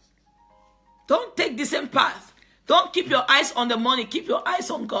 Don't take the same path. Don't keep your eyes on the money. Keep your eyes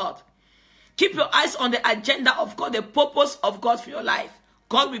on God. Keep your eyes on the agenda of God, the purpose of God for your life.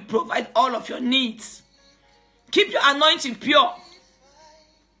 God will provide all of your needs. Keep your anointing pure.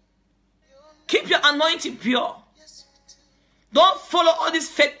 Keep your anointing pure. Don't follow all these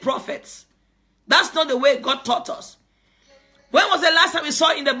fake prophets. That's not the way God taught us. When was the last time we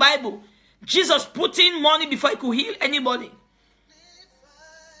saw in the Bible Jesus putting money before He could heal anybody?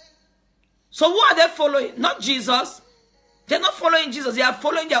 So who are they following? Not Jesus. They're not following Jesus. They are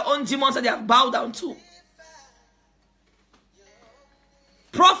following their own demons that they have bowed down to.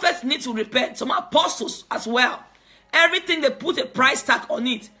 Prophets need to repent. Some apostles as well. Everything they put a price tag on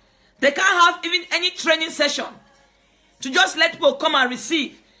it. They can't have even any training session to just let people come and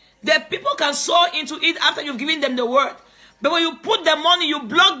receive. The people can sow into it after you've given them the word. But when you put the money, you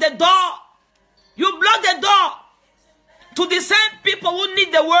block the door. You block the door. To the same people who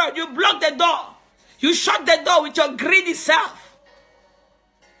need the word, you block the door. You shut the door with your greedy self.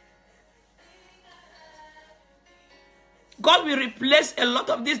 God will replace a lot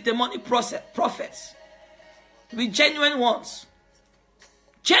of these demonic prophets with genuine ones.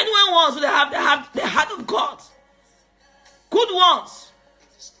 Genuine ones who have the heart of God. Good ones.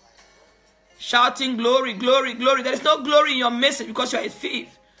 Shouting glory, glory, glory. There is no glory in your message because you are a thief.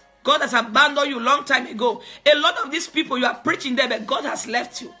 God has abandoned you a long time ago. A lot of these people, you are preaching there, but God has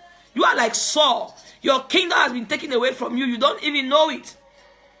left you. You are like Saul. Your kingdom has been taken away from you. You don't even know it.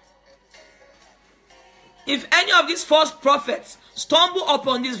 If any of these false prophets stumble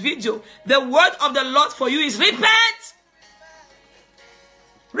upon this video, the word of the Lord for you is repent.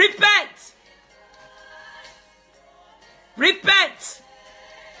 Repent. Repent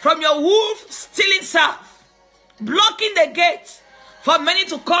from your wolf stealing self, blocking the gate for many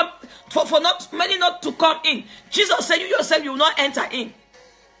to come, many not to come in. Jesus said, you yourself, you will not enter in.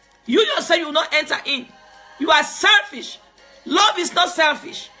 You yourself, you will not enter in. You are selfish. Love is not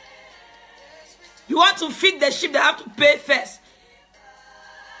selfish. You want to feed the sheep, they have to pay first.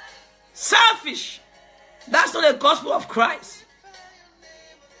 Selfish. That's not the gospel of Christ.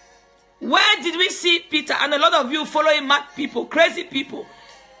 Where did we see Peter and a lot of you following mad people, crazy people?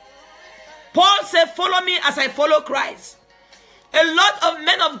 Paul said, follow me as I follow Christ. A lot of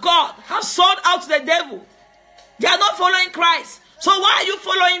men of God have sold out to the devil. They are not following Christ. So why are you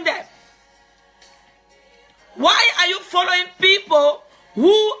following them? Why are you following people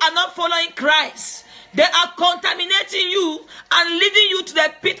who are not following Christ? They are contaminating you and leading you to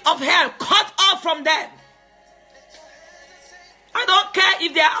the pit of hell. Cut off from them. I don't care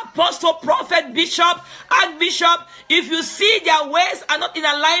if they are apostle, prophet, bishop, archbishop. If you see their ways are not in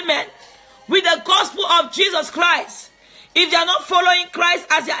alignment with the gospel of Jesus Christ, if they are not following Christ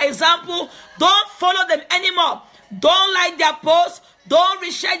as their example, don't follow them anymore. Don't like their posts. Don't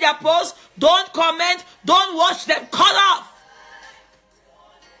reshare their posts. Don't comment. Don't watch them. Cut off.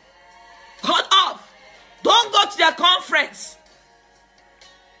 Cut off. Don't go to their conference.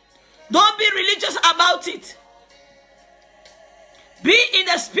 Don't be religious about it. Be in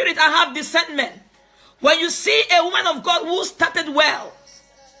the spirit and have discernment. When you see a woman of God who started well,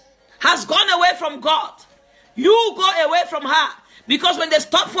 has gone away from God, you go away from her. Because when they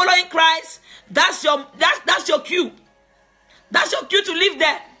stop following Christ, that's your cue. That's your cue to leave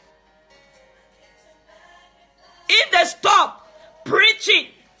them. If they stop preaching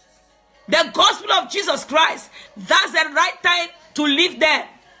the gospel of Jesus Christ, that's the right time to leave them.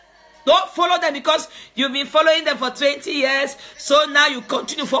 Don't follow them because you've been following them for 20 years. So now you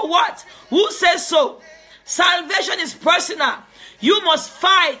continue for what? Who says so? Salvation is personal. You must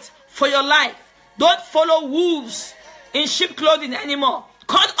fight for your life. Don't follow wolves in sheep clothing anymore.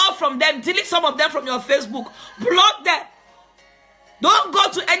 Cut off from them. Delete some of them from your Facebook. Block them. Don't go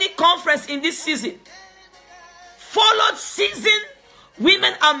to any conference in this season. Follow seasoned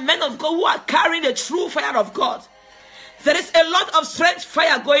women and men of God who are carrying the true fire of God. There is a lot of strange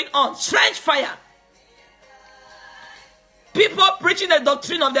fire going on. Strange fire. People preaching the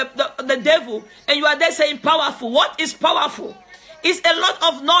doctrine of the devil, and you are there saying powerful. What is powerful? It's a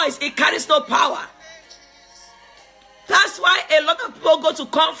lot of noise. It carries no power. That's why a lot of people go to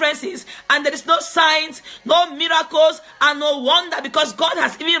conferences and there is no signs, no miracles, and no wonder, because God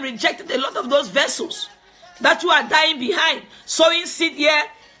has even rejected a lot of those vessels that you are dying behind. Sowing seed here.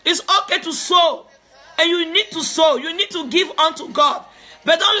 It's okay to sow. And you need to sow. You need to give unto God.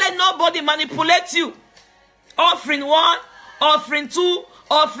 But don't let nobody manipulate you. Offering 1, offering 2,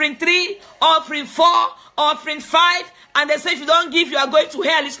 offering 3, offering 4, offering 5. And they say if you don't give, you are going to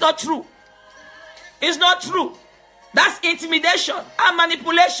hell. It's not true. It's not true. That's intimidation and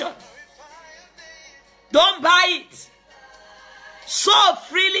manipulation. Don't buy it. Sow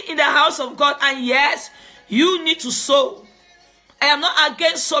freely in the house of God. And yes, you need to sow. I am not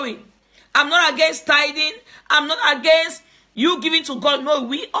against sowing. I'm not against tithing. I'm not against you giving to God. No,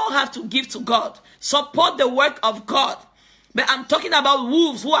 we all have to give to God. Support the work of God. But I'm talking about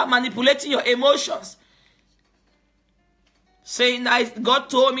wolves who are manipulating your emotions. Saying, God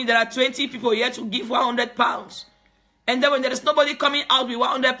told me there are 20 people here to give 100 pounds. And then when there is nobody coming out with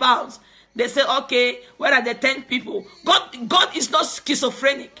 100 pounds, they say, okay, where are the 10 people? God is not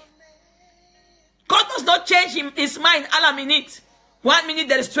schizophrenic. God does not change his mind a la minute. 1 minute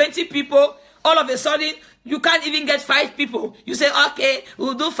there is 20 people. All of a sudden, you can't even get 5 people. You say, okay,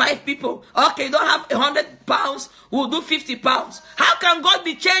 we'll do 5 people. Okay, you don't have 100 pounds. We'll do 50 pounds. How can God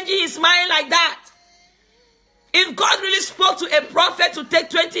be changing his mind like that? If God really spoke to a prophet to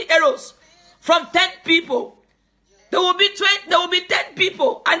take 20 arrows from 10 people, there will be 10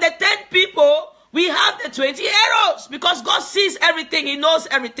 people. And the 10 people, we have the 20 arrows. Because God sees everything. He knows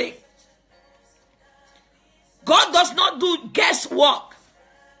everything. God does not do guesswork.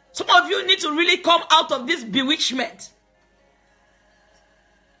 Some of you need to really come out of this bewitchment.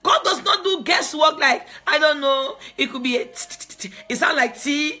 God does not do guesswork like, I don't know, it could be it sounds like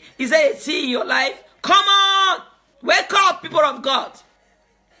tea. Is there a tea in your life? Come on! Wake up, people of God.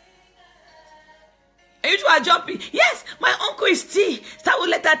 And you two are jumping. Yes, my uncle is T. Start with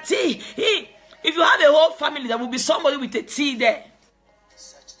letter T. If you have a whole family, there will be somebody with a T there.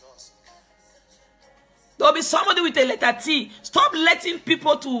 There will be somebody with a letter T. Stop letting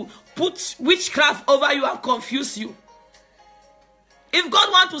people to put witchcraft over you and confuse you. If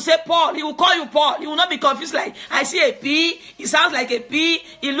God wants to say Paul, he will call you Paul. He will not be confused like, I see a P, it sounds like a P,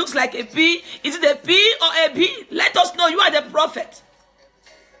 it looks like a P. Is it a P or a B? Let us know. You are the prophet.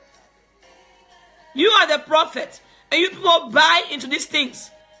 You are the prophet. And you people buy into these things.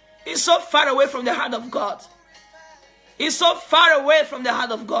 It's so far away from the heart of God. It's so far away from the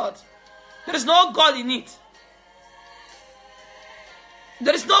heart of God. There is no God in it.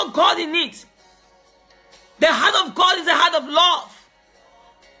 There is no God in it. The heart of God is the heart of love.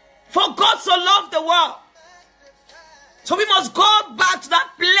 For God so loved the world. So we must go back to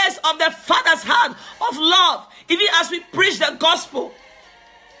that place of the Father's heart of love. Even as we preach the gospel.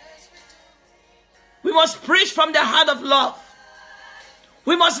 We must preach from the heart of love.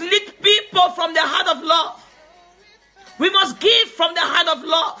 We must lead people from the heart of love. We must give from the heart of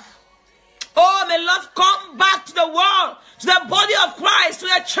love. Oh, may love come back to the world, to the body of Christ, to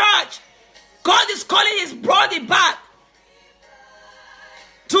the church. God is calling his body back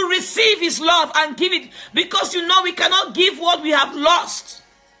to receive his love and give it, because you know we cannot give what we have lost.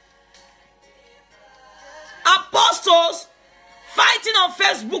 Apostles fighting on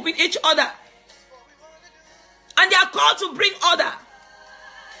Facebook with each other, and they are called to bring order.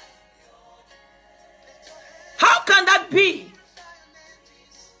 How can that be?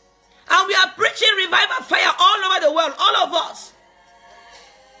 And we are preaching revival fire all over the world, all of us.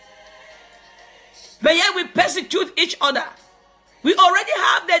 But yet we persecute each other. We already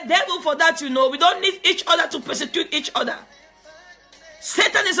have the devil for that, you know. We don't need each other to persecute each other.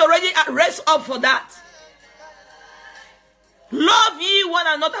 Satan is already raised up for that. Love ye one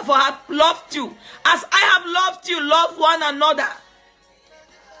another, for I have loved you. As I have loved you, love one another.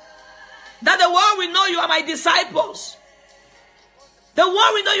 That the world will know you are my disciples. The world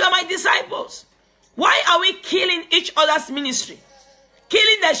will know you are my disciples. Why are we killing each other's ministry?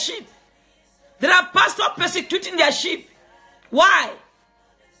 Killing the sheep. There are pastors persecuting their sheep. Why?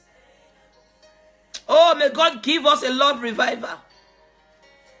 Oh, may God give us a love revival.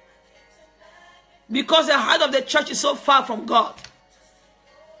 Because the heart of the church is so far from God.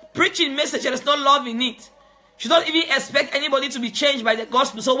 Preaching message, there is no love in it. You don't even expect anybody to be changed by the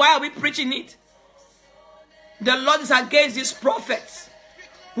gospel. So why are we preaching it? The Lord is against these prophets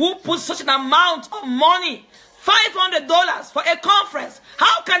who put such an amount of money, $500 for a conference.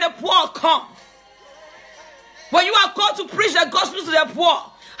 How can the poor come? When you are called to preach the gospel to the poor,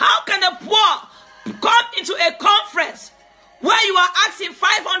 how can the poor come into a conference where you are asking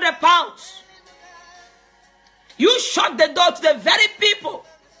 £500? You shut the door to the very people.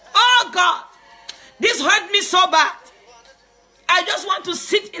 Oh God, this hurt me so bad. I just want to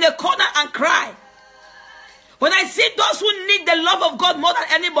sit in a corner and cry. When I see those who need the love of God more than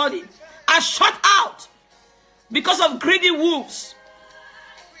anybody are shut out because of greedy wolves.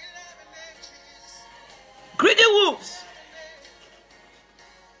 Greedy wolves.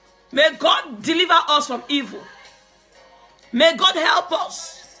 May God deliver us from evil. May God help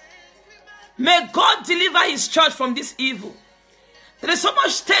us. May God deliver his church from this evil. There is so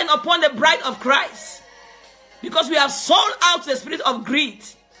much stain upon the bride of Christ because we have sold out the spirit of greed.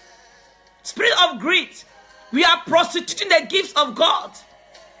 Spirit of greed. We are prostituting the gifts of God.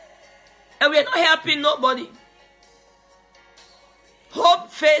 And we are not helping nobody. Hope,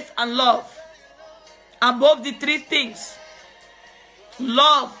 faith, and love. Above the three things,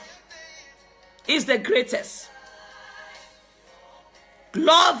 love is the greatest.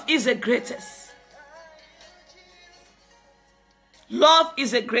 Love is the greatest. Love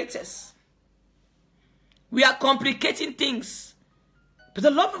is the greatest. We are complicating things. But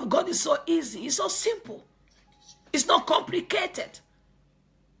the love of God is so easy. It's so simple. It's not complicated.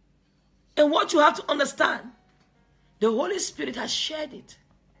 And what you have to understand, the Holy Spirit has shared it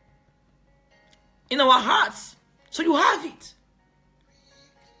in our hearts. So you have it.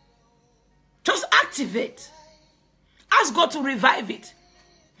 Just activate. Ask God to revive it.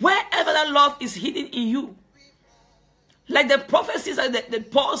 Wherever that love is hidden in you. Like the prophecies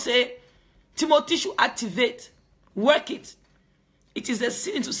that Paul said, Timothy should activate. Work it. It is a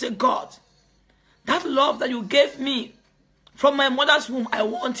sin to say, God, that love that you gave me from my mother's womb, I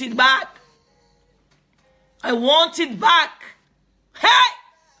want it back. I want it back. Hey,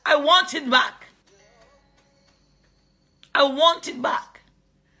 I want it back. I want it back.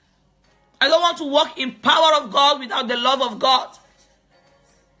 I don't want to walk in power of God without the love of God.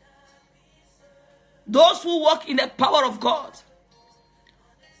 Those who walk in the power of God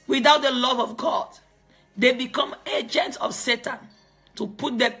without the love of God, they become agents of Satan to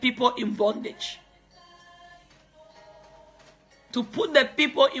put the people in bondage. To put the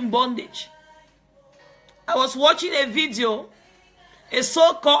people in bondage. I was watching a video, a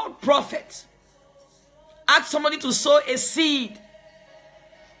so-called prophet asked somebody to sow a seed.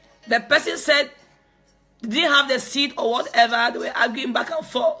 The person said they didn't have the seed or whatever. They were arguing back and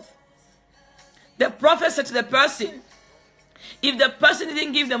forth. The prophet said to the person, if the person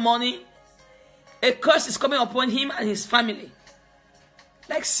didn't give the money, a curse is coming upon him and his family.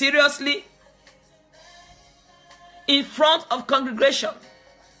 Like seriously? In front of congregation.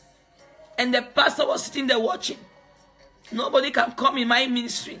 And the pastor was sitting there watching. Nobody can come in my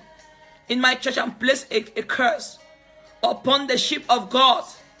ministry, in my church, and place a curse upon the sheep of God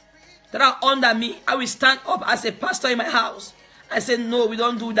that are under me. I will stand up as a pastor in my house. I said, no, we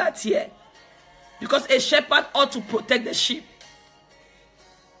don't do that here. Because a shepherd ought to protect the sheep.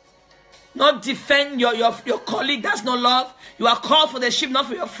 Not defend your colleague. That's not love. You are called for the sheep, not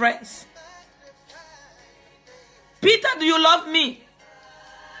for your friends. Peter, do you love me?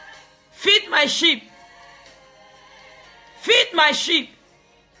 Feed my sheep. Feed my sheep.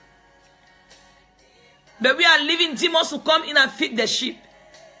 But we are leaving demons to come in and feed the sheep.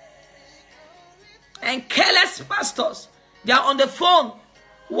 And careless pastors, they are on the phone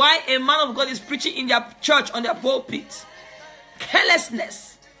while a man of God is preaching in their church on their pulpit.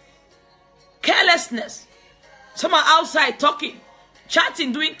 Carelessness. Carelessness. Some are outside talking,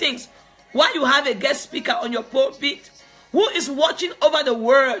 chatting, doing things. While you have a guest speaker on your pulpit who is watching over the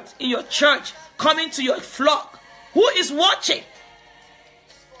word in your church, coming to your flock, who is watching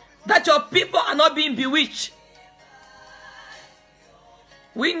that your people are not being bewitched.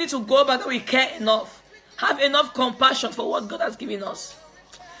 We need to go back that we care enough. Have enough compassion for what God has given us.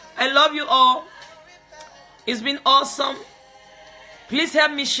 I love you all. It's been awesome. Please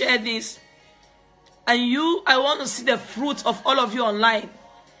help me share this. And I want to see the fruit of all of you online.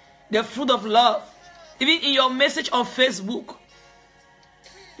 The fruit of love. Even in your message on Facebook.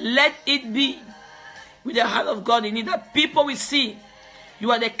 Let it be with the heart of God in it, that people will see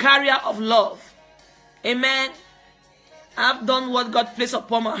you are the carrier of love. Amen. I've done what God placed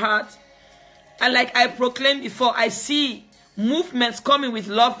upon my heart. And like I proclaimed before, I see movements coming with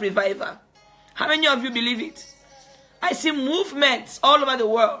love revival. How many of you believe it? I see movements all over the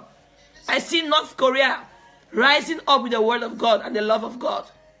world. I see North Korea rising up with the word of God and the love of God.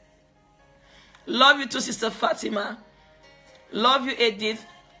 Love you too, Sister Fatima. Love you, Edith.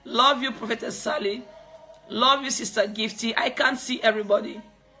 Love you, Prophetess Sally. Love you, Sister Gifty. I can't see everybody.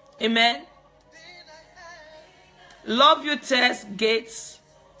 Amen. Love you, Tess Gates.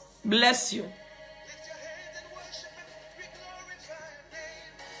 Bless you.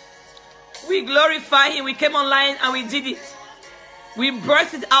 We glorify Him. We came online and we did it. We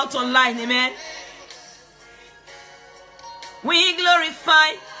birthed it out online. Amen. We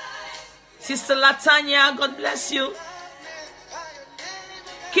glorify Sister Latanya. God bless you.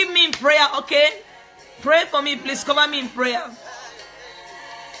 Keep me in prayer, okay? Pray for me, please. Cover me in prayer.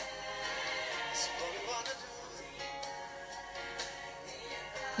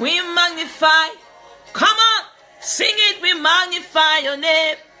 We magnify. Come on. Sing it. We magnify your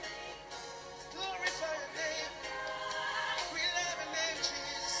name.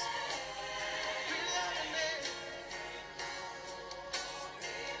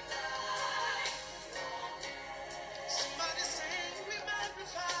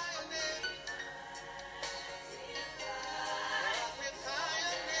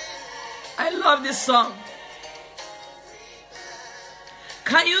 I love this song.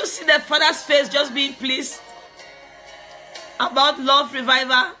 Can you see the Father's face just being pleased about love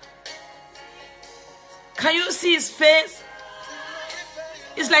revival? Can you see His face?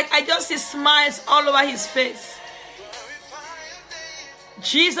 It's like I just see smiles all over His face.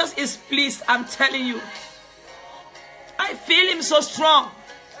 Jesus is pleased, I'm telling you. I feel Him so strong.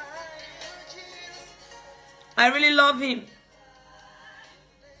 I really love Him.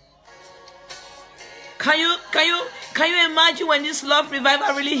 Can you imagine when this love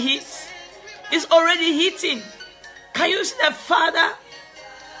revival really hits? It's already hitting. Can you see the Father?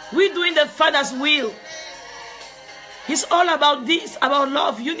 We're doing the Father's will. He's all about this, about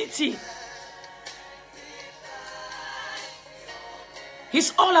love, unity.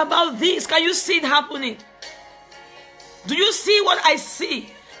 He's all about this. Can you see it happening? Do you see what I see?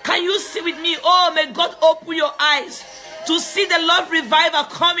 Can you see with me? Oh, may God open your eyes to see the love revival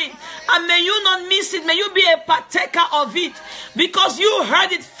coming. And may you not miss it. May you be a partaker of it. Because you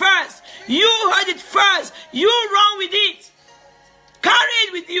heard it first. You heard it first. You run with it. Carry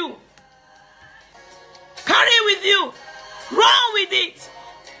it with you. Carry it with you. Run with it.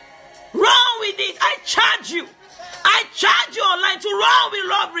 Run with it. I charge you. I charge you online to run with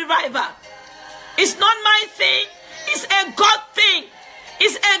love revival. It's not my thing. It's a God thing.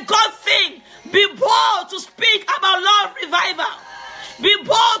 It's a God thing. Be bold to speak about love revival. Be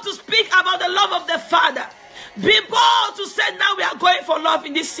bold to speak about the love of the Father. Be bold to say, now we are going for love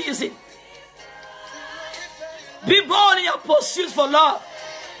in this season. Be bold in your pursuit for love.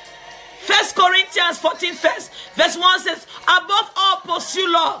 1 Corinthians 14 verse 1 says, above all pursue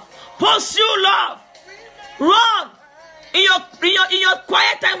love. Pursue love. Run in your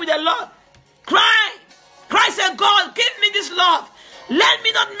quiet time with the Lord. Cry. Cry, say, God, give me this love. Let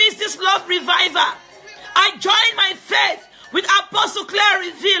me not miss this love revival. I join my faith with Apostle Claire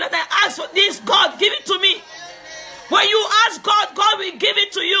Reveal, and I ask for this. God, give it to me. When you ask God, God will give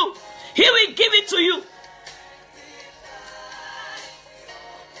it to you. He will give it to you.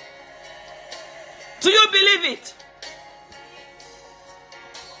 Do you believe it?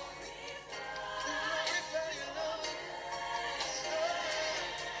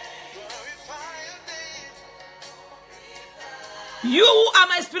 You who are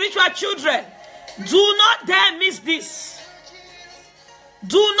my spiritual children, do not dare miss this.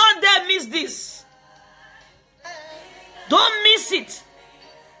 Do not dare miss this. Don't miss it.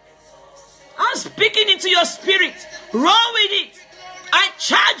 I'm speaking into your spirit. Run with it. I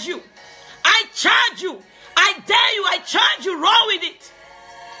charge you. I charge you. I dare you. I charge you. Run with it.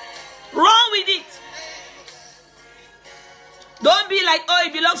 Run with it. Don't be like, oh,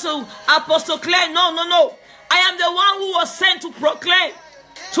 it belongs to Apostle Claire. No, no, no. I am the one who was sent to proclaim,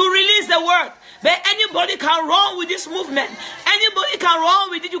 to release the word. But anybody can run with this movement. Anybody can run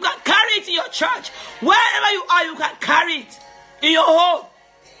with it. You can carry it in your church. Wherever you are, you can carry it in your home.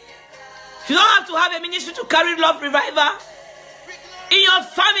 You don't have to have a ministry to carry love revival. In your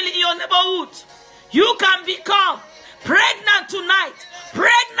family, in your neighborhood, you can become pregnant tonight.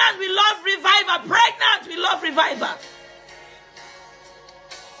 Pregnant with love revival. Pregnant with love revival.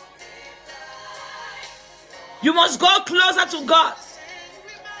 You must go closer to God.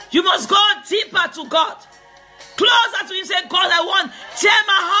 You must go deeper to God. Closer to Him. Say, God, I want, tear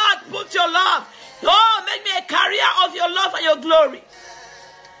my heart, put your love. Oh, make me a carrier of your love and your glory.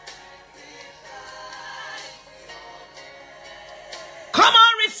 Come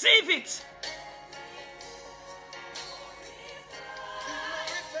on, receive it.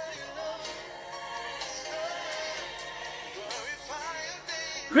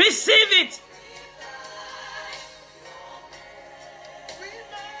 Receive it.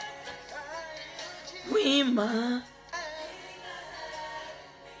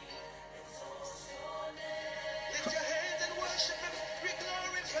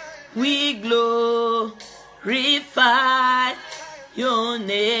 We glorify your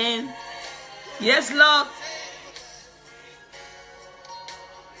name. Yes, Lord.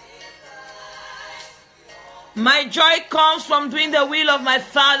 My joy comes from doing the will of my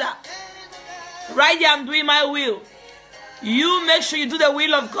Father. Right here, I'm doing my will. You make sure you do the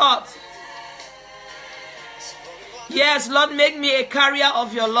will of God. Yes, Lord, make me a carrier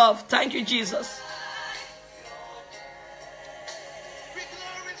of your love. Thank you, Jesus.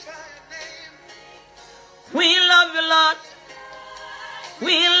 We love you, Lord.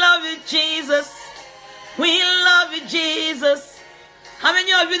 We love you, Jesus. We love you, Jesus. How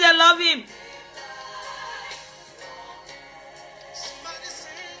many of you that love Him?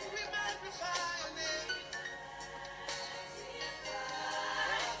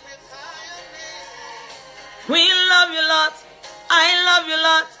 We love you, Lord. I love you,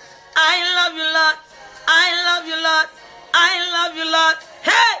 Lord. I love you, Lord. I love you, Lord. I love you, Lord.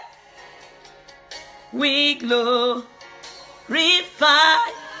 Hey! We glorify.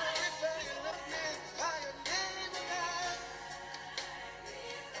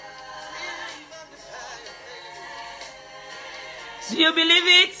 Do you believe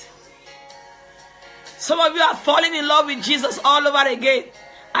it? Some of you are falling in love with Jesus all over again.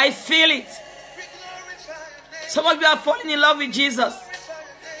 I feel it. Some of you are falling in love with Jesus.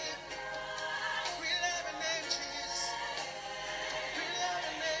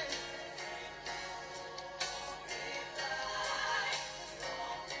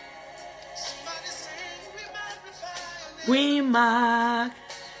 We magnify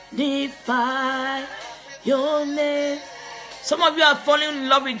your name. Some of you are falling in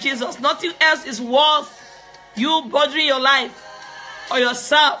love with Jesus. Nothing else is worth you bothering your life. or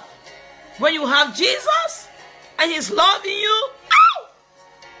yourself. When you have Jesus and He's loving you, ow!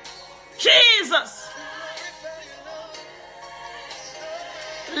 Jesus.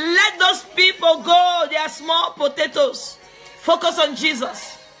 Let those people go. They are small potatoes. Focus on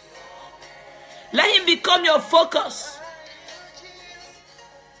Jesus. Let Him become your focus.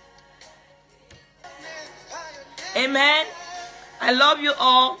 Amen. I love you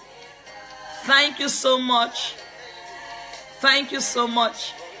all. Thank you so much. Thank you so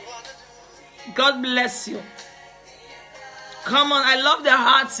much. God bless you. Come on. I love their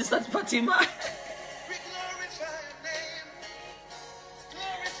hearts, Sister Fatima.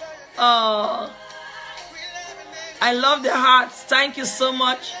 Oh, I love their hearts. Thank you so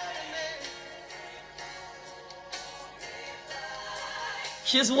much.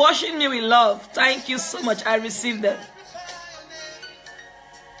 She's washing me with love. Thank you so much. I received them.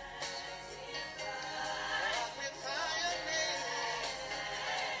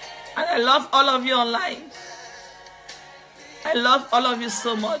 And I love all of you online. I love all of you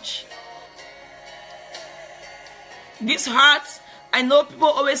so much. These hearts, I know people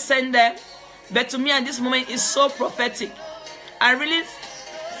always send them, but to me at this moment it's so prophetic. I really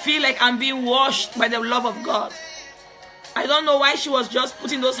feel like I'm being washed by the love of God. I don't know why she was just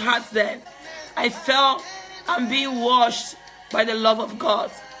putting those hearts there. I felt I'm being washed by the love of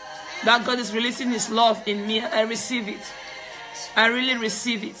God. That God is releasing His love in me, and I receive it. I really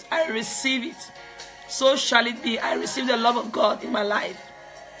receive it. I receive it. So shall it be. I receive the love of God in my life.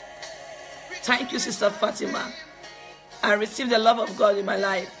 Thank you, Sister Fatima. I receive the love of God in my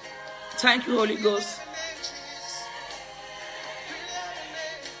life. Thank you, Holy Ghost.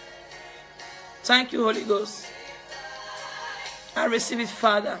 Thank you, Holy Ghost. I receive it,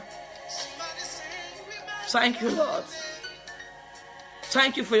 Father. Thank you, Lord.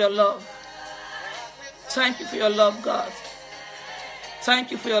 Thank you for your love. Thank you for your love, God.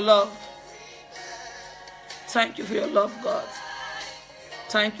 Thank you for your love. Thank you for your love, God.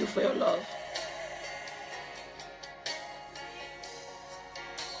 Thank you for your love.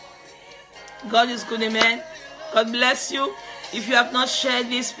 God is good, amen. God bless you. If you have not shared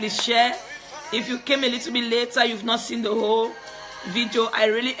this, please share. If you came a little bit later, you've not seen the whole video, I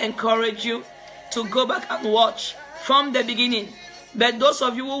really encourage you to go back and watch from the beginning. But those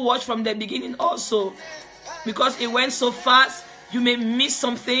of you who watch from the beginning also, because it went so fast, you may miss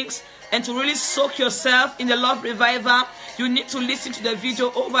some things. And to really soak yourself in the love revival, you need to listen to the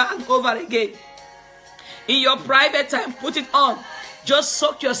video over and over again. In your private time, put it on. Just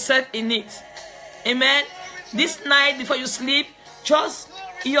soak yourself in it. Amen. This night before you sleep, just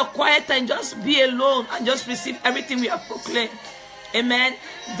in your quiet time, just be alone and just receive everything we have proclaimed. Amen.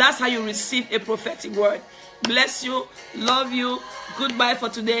 That's how you receive a prophetic word. Bless you. Love you. Goodbye for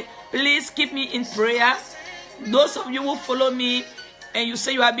today. Please keep me in prayer. Those of you who follow me and you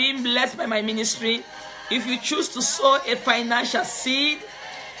say you are being blessed by my ministry, if you choose to sow a financial seed,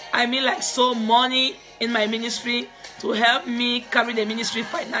 I mean like sow money in my ministry to help me carry the ministry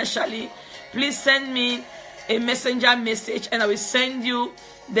financially, please send me a messenger message and I will send you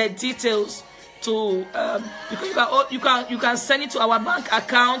the details to because you can send it to our bank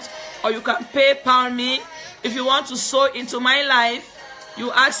account, or you can PayPal me. If you want to sow into my life, you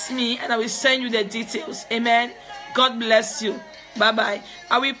ask me and I will send you the details. Amen. God bless you. Bye bye.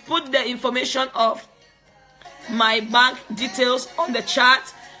 I will put the information of my bank details on the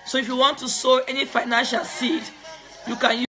chat, so if you want to sow any financial seed, you can use